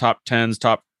of top 10s,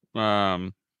 top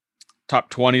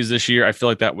 20s this year. I feel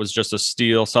like that was just a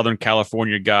steal. Southern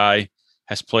California guy,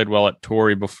 has played well at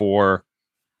Torrey before.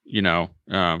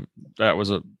 That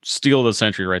was a steal of the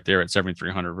century right there at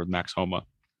 7,300 with Max Homa.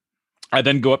 I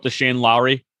then go up to Shane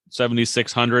Lowry,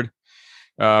 7,600,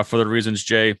 for the reasons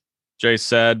Jay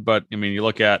said. But I mean, you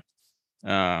look at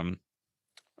a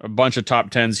bunch of top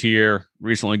 10s here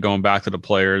recently, going back to the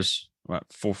Players,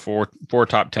 four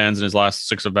top 10s in his last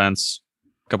 6 events,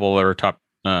 a couple of other top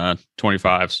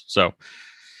 25s. So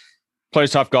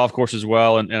plays tough golf course as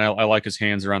well, and I like his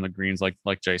hands around the greens,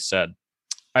 like Jay said.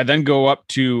 I then go up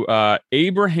to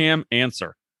Abraham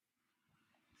Ancer.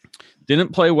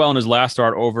 Didn't play well in his last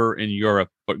start over in Europe,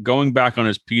 but going back on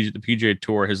the PGA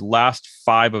Tour, his last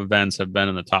 5 events have been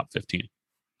in the top 15.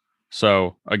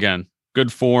 So again,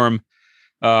 good form,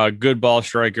 good ball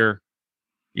striker.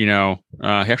 He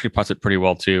actually puts it pretty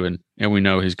well too, and we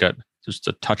know he's got just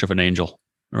a touch of an angel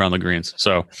around the greens.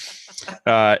 So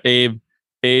Abe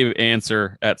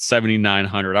Ancer at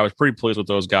 7,900. I was pretty pleased with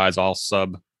those guys, all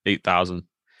sub 8,000.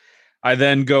 I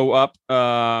then go up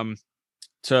to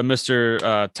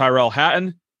Mr. Tyrell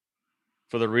Hatton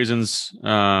for the reasons.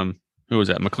 Who was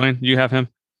that? McLean? Do you have him?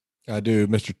 I do,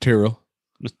 Mr. Tyrrell.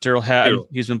 Mr. Tyrell Hatton.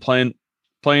 He's been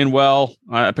playing well.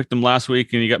 I picked him last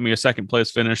week, and he got me a second place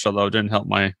finish, although it didn't help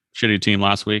my shitty team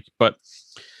last week. But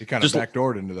he kind of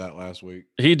backdoored into that last week.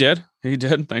 He did.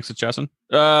 Thanks to Chesson.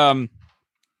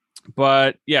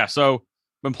 But yeah, so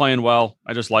been playing well.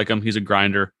 I just like him. He's a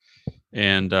grinder.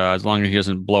 And as long as he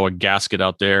doesn't blow a gasket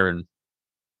out there, and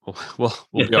we'll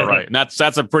be all right. And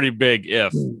that's a pretty big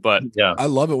if, but yeah, I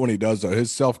love it when he does though. His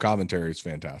self-commentary is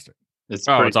fantastic. It's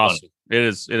awesome. It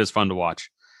is fun to watch.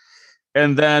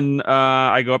 And then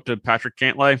I go up to Patrick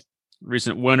Cantlay,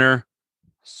 recent winner,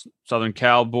 Southern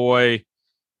Cal boy.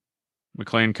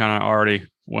 McLean kind of already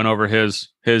went over his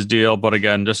deal, but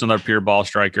again, just another pure ball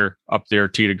striker up there,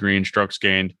 tee to green, strokes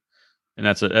gained. And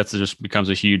that's just becomes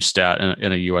a huge stat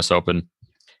in a U.S. Open.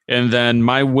 And then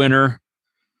my winner,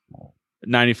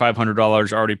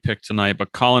 $9,500 already picked tonight,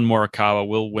 but Colin Morikawa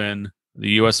will win the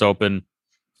U.S. Open.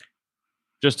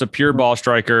 Just a pure ball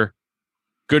striker,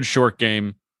 good short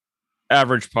game,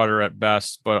 average putter at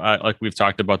best. But like we've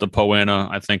talked about, the Poena,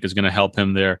 I think, is going to help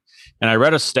him there. And I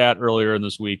read a stat earlier in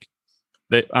this week.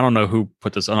 I don't know who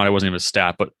put this on. It wasn't even a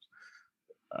stat, but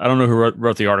I don't know who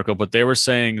wrote the article, but they were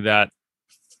saying that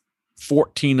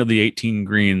 14 of the 18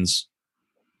 greens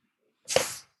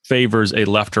favors a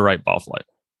left to right ball flight.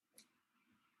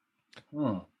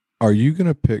 Are you going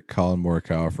to pick Colin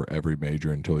Morikawa for every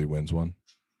major until he wins one?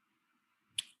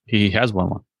 He has won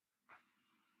one.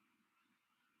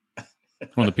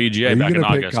 On the PGA Are you back in gonna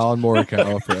August. Pick Colin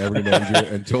Morikawa for every major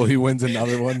until he wins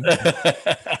another one?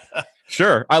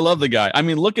 Sure. I love the guy. I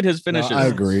mean, look at his finishes. No, I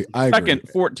agree. Second,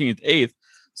 14th, 8th,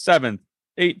 7th,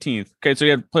 18th. Okay, so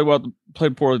he had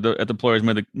played poorly at the Players,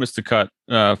 missed the cut.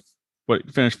 But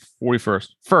finished 41st.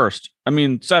 First. I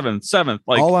mean, 7th.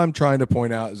 Like, all I'm trying to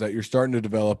point out is that you're starting to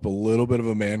develop a little bit of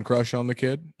a man crush on the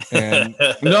kid. And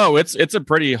no, it's a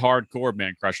pretty hardcore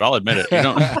man crush. I'll admit it. You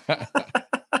know,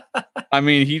 I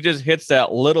mean, he just hits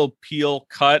that little peel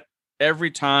cut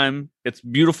every time. It's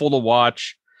beautiful to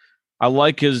watch. I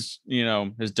like his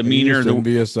demeanor. He's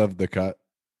envious of the cut.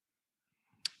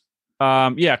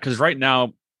 Yeah, because right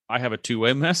now I have a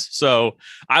two-way miss, so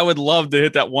I would love to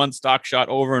hit that one stock shot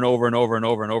over and over and over and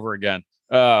over and over again.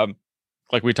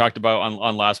 Like we talked about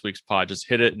on last week's pod, just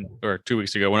hit it, or 2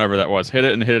 weeks ago, whenever that was, hit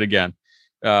it and hit it again.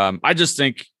 I just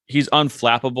think he's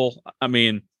unflappable. I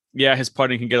mean, yeah, his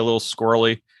putting can get a little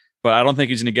squirrely, but I don't think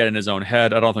he's going to get in his own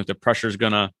head. I don't think the pressure is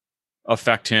going to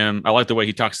affect him. I like the way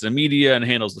he talks to the media and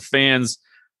handles the fans.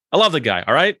 I love the guy.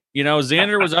 All right. You know,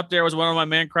 Xander was up there, was one of my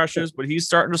man crushes, but he's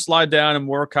starting to slide down and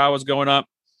Morikawa's going up.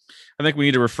 I think we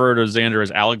need to refer to Xander as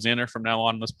Alexander from now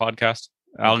on in this podcast.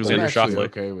 Alexander Schauffele.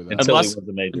 Okay with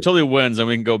that. Until he wins, then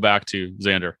we can go back to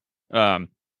Xander. But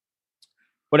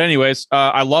anyways,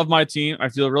 I love my team. I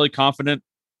feel really confident.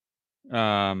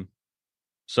 So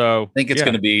I think it's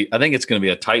going to be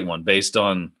a tight one based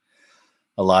on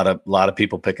a lot of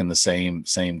people picking the same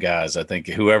guys. I think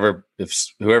whoever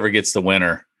gets the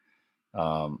winner,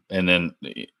 and then,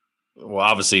 well,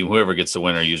 obviously whoever gets the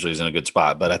winner usually is in a good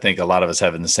spot. But I think a lot of us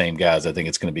having the same guys, I think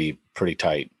it's going to be pretty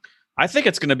tight. I think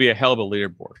it's going to be a hell of a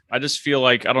leaderboard. I just feel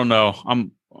like, I don't know.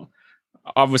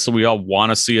 Obviously we all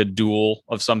want to see a duel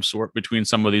of some sort between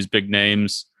some of these big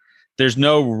names. There's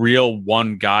no real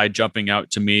one guy jumping out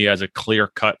to me as a clear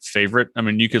cut favorite. I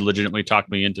mean, you could legitimately talk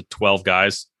me into 12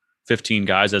 guys, 15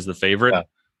 guys as the favorite.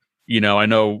 I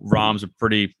know Rahm's a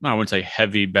pretty, I wouldn't say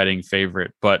heavy betting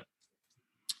favorite, but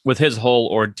with his whole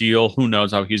ordeal, who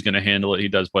knows how he's going to handle it. He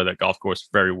does play that golf course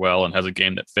very well and has a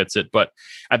game that fits it. But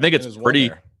I think it's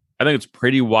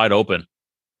pretty wide open.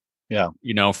 Yeah.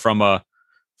 From a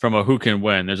who can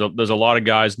win. There's a lot of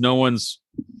guys. No one's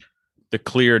the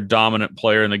clear dominant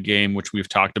player in the game, which we've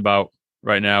talked about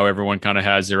right now. Everyone kind of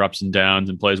has their ups and downs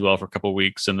and plays well for a couple of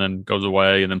weeks and then goes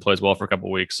away and then plays well for a couple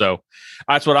of weeks. So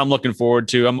that's what I'm looking forward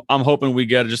to. I'm hoping we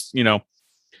get just,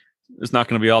 it's not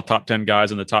going to be all top 10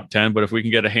 guys in the top 10, but if we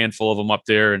can get a handful of them up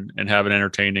there and have it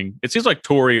entertaining. It seems like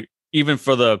Torrey, even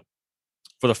for the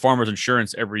Farmers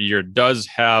Insurance every year, does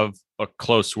have a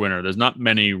close winner. There's not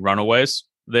many runaways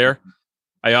there.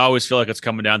 I always feel like it's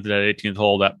coming down to that 18th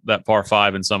hole, that par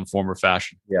 5 in some form or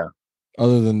fashion. Yeah.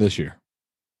 Other than this year.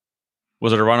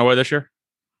 Was it a runaway this year?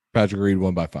 Patrick Reed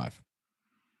won by 5.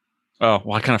 Oh,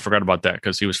 well, I kind of forgot about that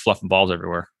because he was fluffing balls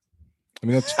everywhere. I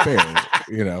mean, that's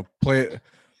fair.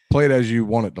 Play it as you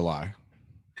want it to lie.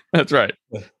 That's right.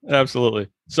 Absolutely.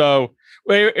 So,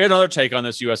 another take on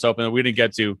this U.S. Open that we didn't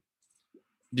get to.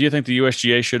 Do you think the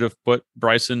USGA should have put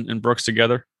Bryson and Brooks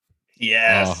together?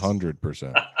 Yes.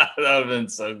 100%. That would have been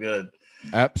so good.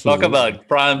 Absolutely. Talk about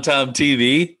primetime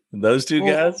TV. Those two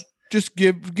guys. Just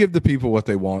give the people what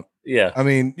they want. Yeah. I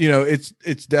mean, it's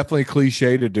definitely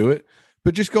cliche to do it,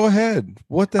 but just go ahead.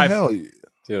 What the hell?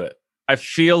 Do it. I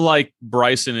feel like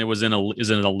Bryson is in a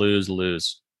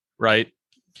lose-lose, right?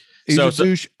 He's a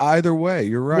douche either way.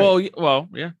 You're right. Well,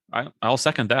 yeah, I'll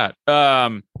second that.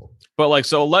 But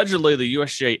so allegedly the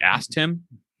USGA asked him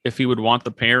if he would want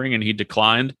the pairing and he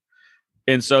declined.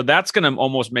 And so that's going to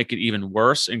almost make it even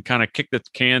worse and kind of kick the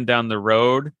can down the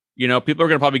road. People are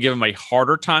going to probably give him a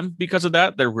harder time because of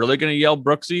that. They're really going to yell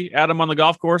Brooksy at him on the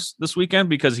golf course this weekend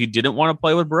because he didn't want to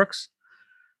play with Brooks.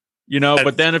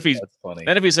 But then if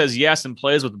he says yes and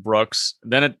plays with Brooks,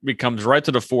 then it becomes right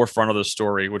to the forefront of the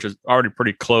story, which is already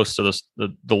pretty close to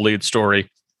the lead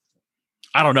story.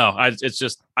 I don't know. It's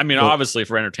just, obviously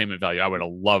for entertainment value, I would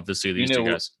have loved to see these two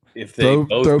guys. If they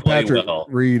both throw play Patrick well.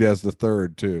 Reed as the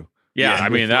third too. Yeah,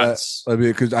 that's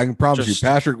because I can promise you,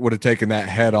 Patrick would have taken that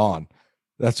head on.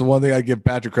 That's the one thing I give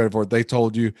Patrick credit for. They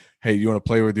told you, "Hey, you want to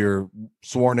play with your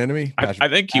sworn enemy?" I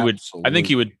think he would. I think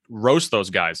he would roast those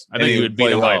guys. I think he would beat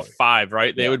them by 5.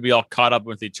 Right? They would be all caught up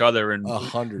with each other, and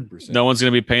 100%. No one's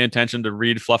going to be paying attention to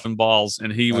Reed fluffing balls,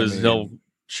 and he'll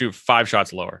shoot 5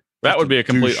 shots lower. That would be a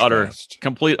complete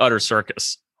utter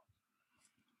circus.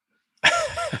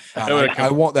 I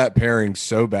want that pairing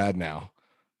so bad now.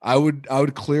 I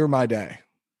would clear my day.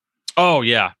 Oh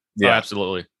yeah. Oh,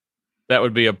 absolutely. That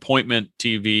would be appointment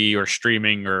TV or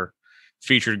streaming or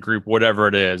featured group, whatever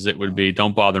it is. It would be.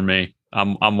 Don't bother me.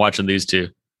 I'm watching these two.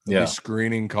 Yeah,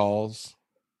 screening calls.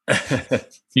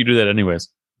 You do that anyways.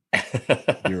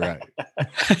 You're right.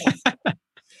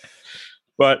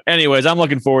 But anyways, I'm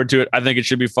looking forward to it. I think it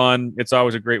should be fun. It's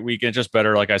always a great weekend. It's just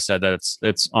better, like I said, that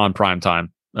it's on prime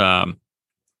time.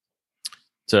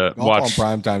 To golf watch on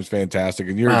prime time is fantastic,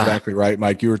 and you're exactly right,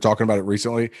 Mike. You were talking about it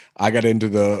recently. I got into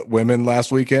the women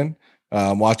last weekend,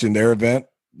 watching their event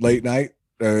late night.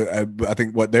 I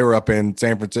think they were up in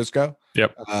San Francisco.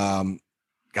 Yep. God,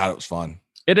 it was fun.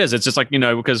 It is. It's just like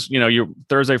because you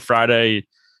Thursday, Friday,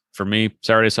 for me,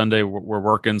 Saturday, Sunday we're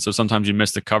working, so sometimes you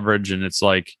miss the coverage, and it's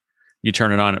like you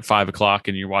turn it on at 5:00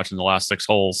 and you're watching the last 6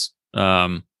 holes,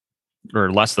 or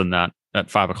less than that. At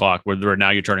 5:00, where now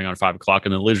you're turning on 5:00,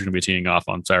 and the league's going to be teeing off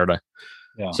on Saturday.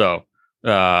 Yeah. So,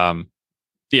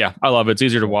 yeah, I love it. It's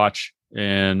easier to watch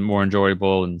and more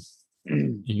enjoyable, and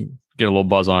you can get a little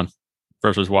buzz on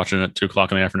versus watching it at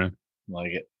 2:00 in the afternoon.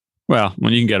 Like it. Well,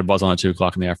 when you can get a buzz on at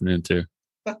 2:00 in the afternoon too.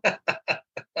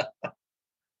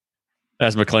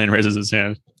 As McLean raises his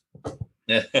hand.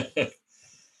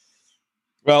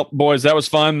 Well, boys, that was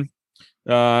fun.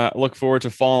 Look forward to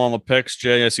following on the picks.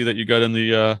 Jay, I see that you got in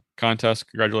the contest.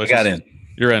 Congratulations. I got in.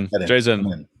 You're in. Jay's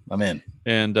in. I'm in.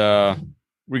 And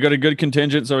we got a good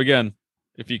contingent. So again,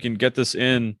 if you can get this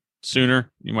in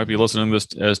sooner, you might be listening to this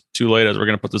as too late, as we're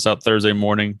going to put this out Thursday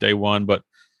morning, day one. But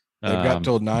they've got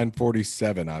till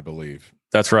 9:47, I believe.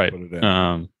 That's right.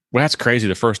 Well, that's crazy.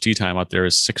 The first tee time out there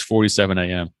is 6:47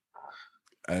 a.m.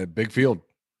 Big field.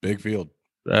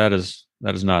 That is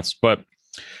nuts. But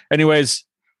anyways,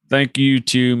 thank you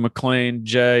to McLean,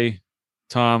 Jay,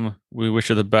 Tom. We wish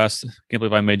you the best. Can't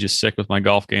believe I made you sick with my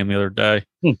golf game the other day.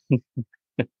 You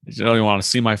don't even want to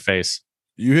see my face.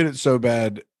 You hit it so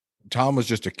bad. Tom was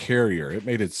just a carrier. It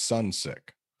made his son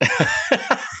sick.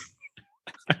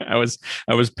 I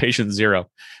was patient 0.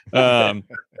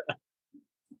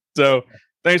 So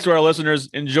Thanks to our listeners.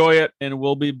 Enjoy it. And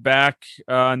we'll be back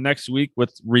next week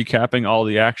with recapping all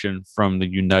the action from the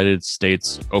United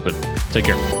States Open. Take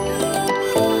care.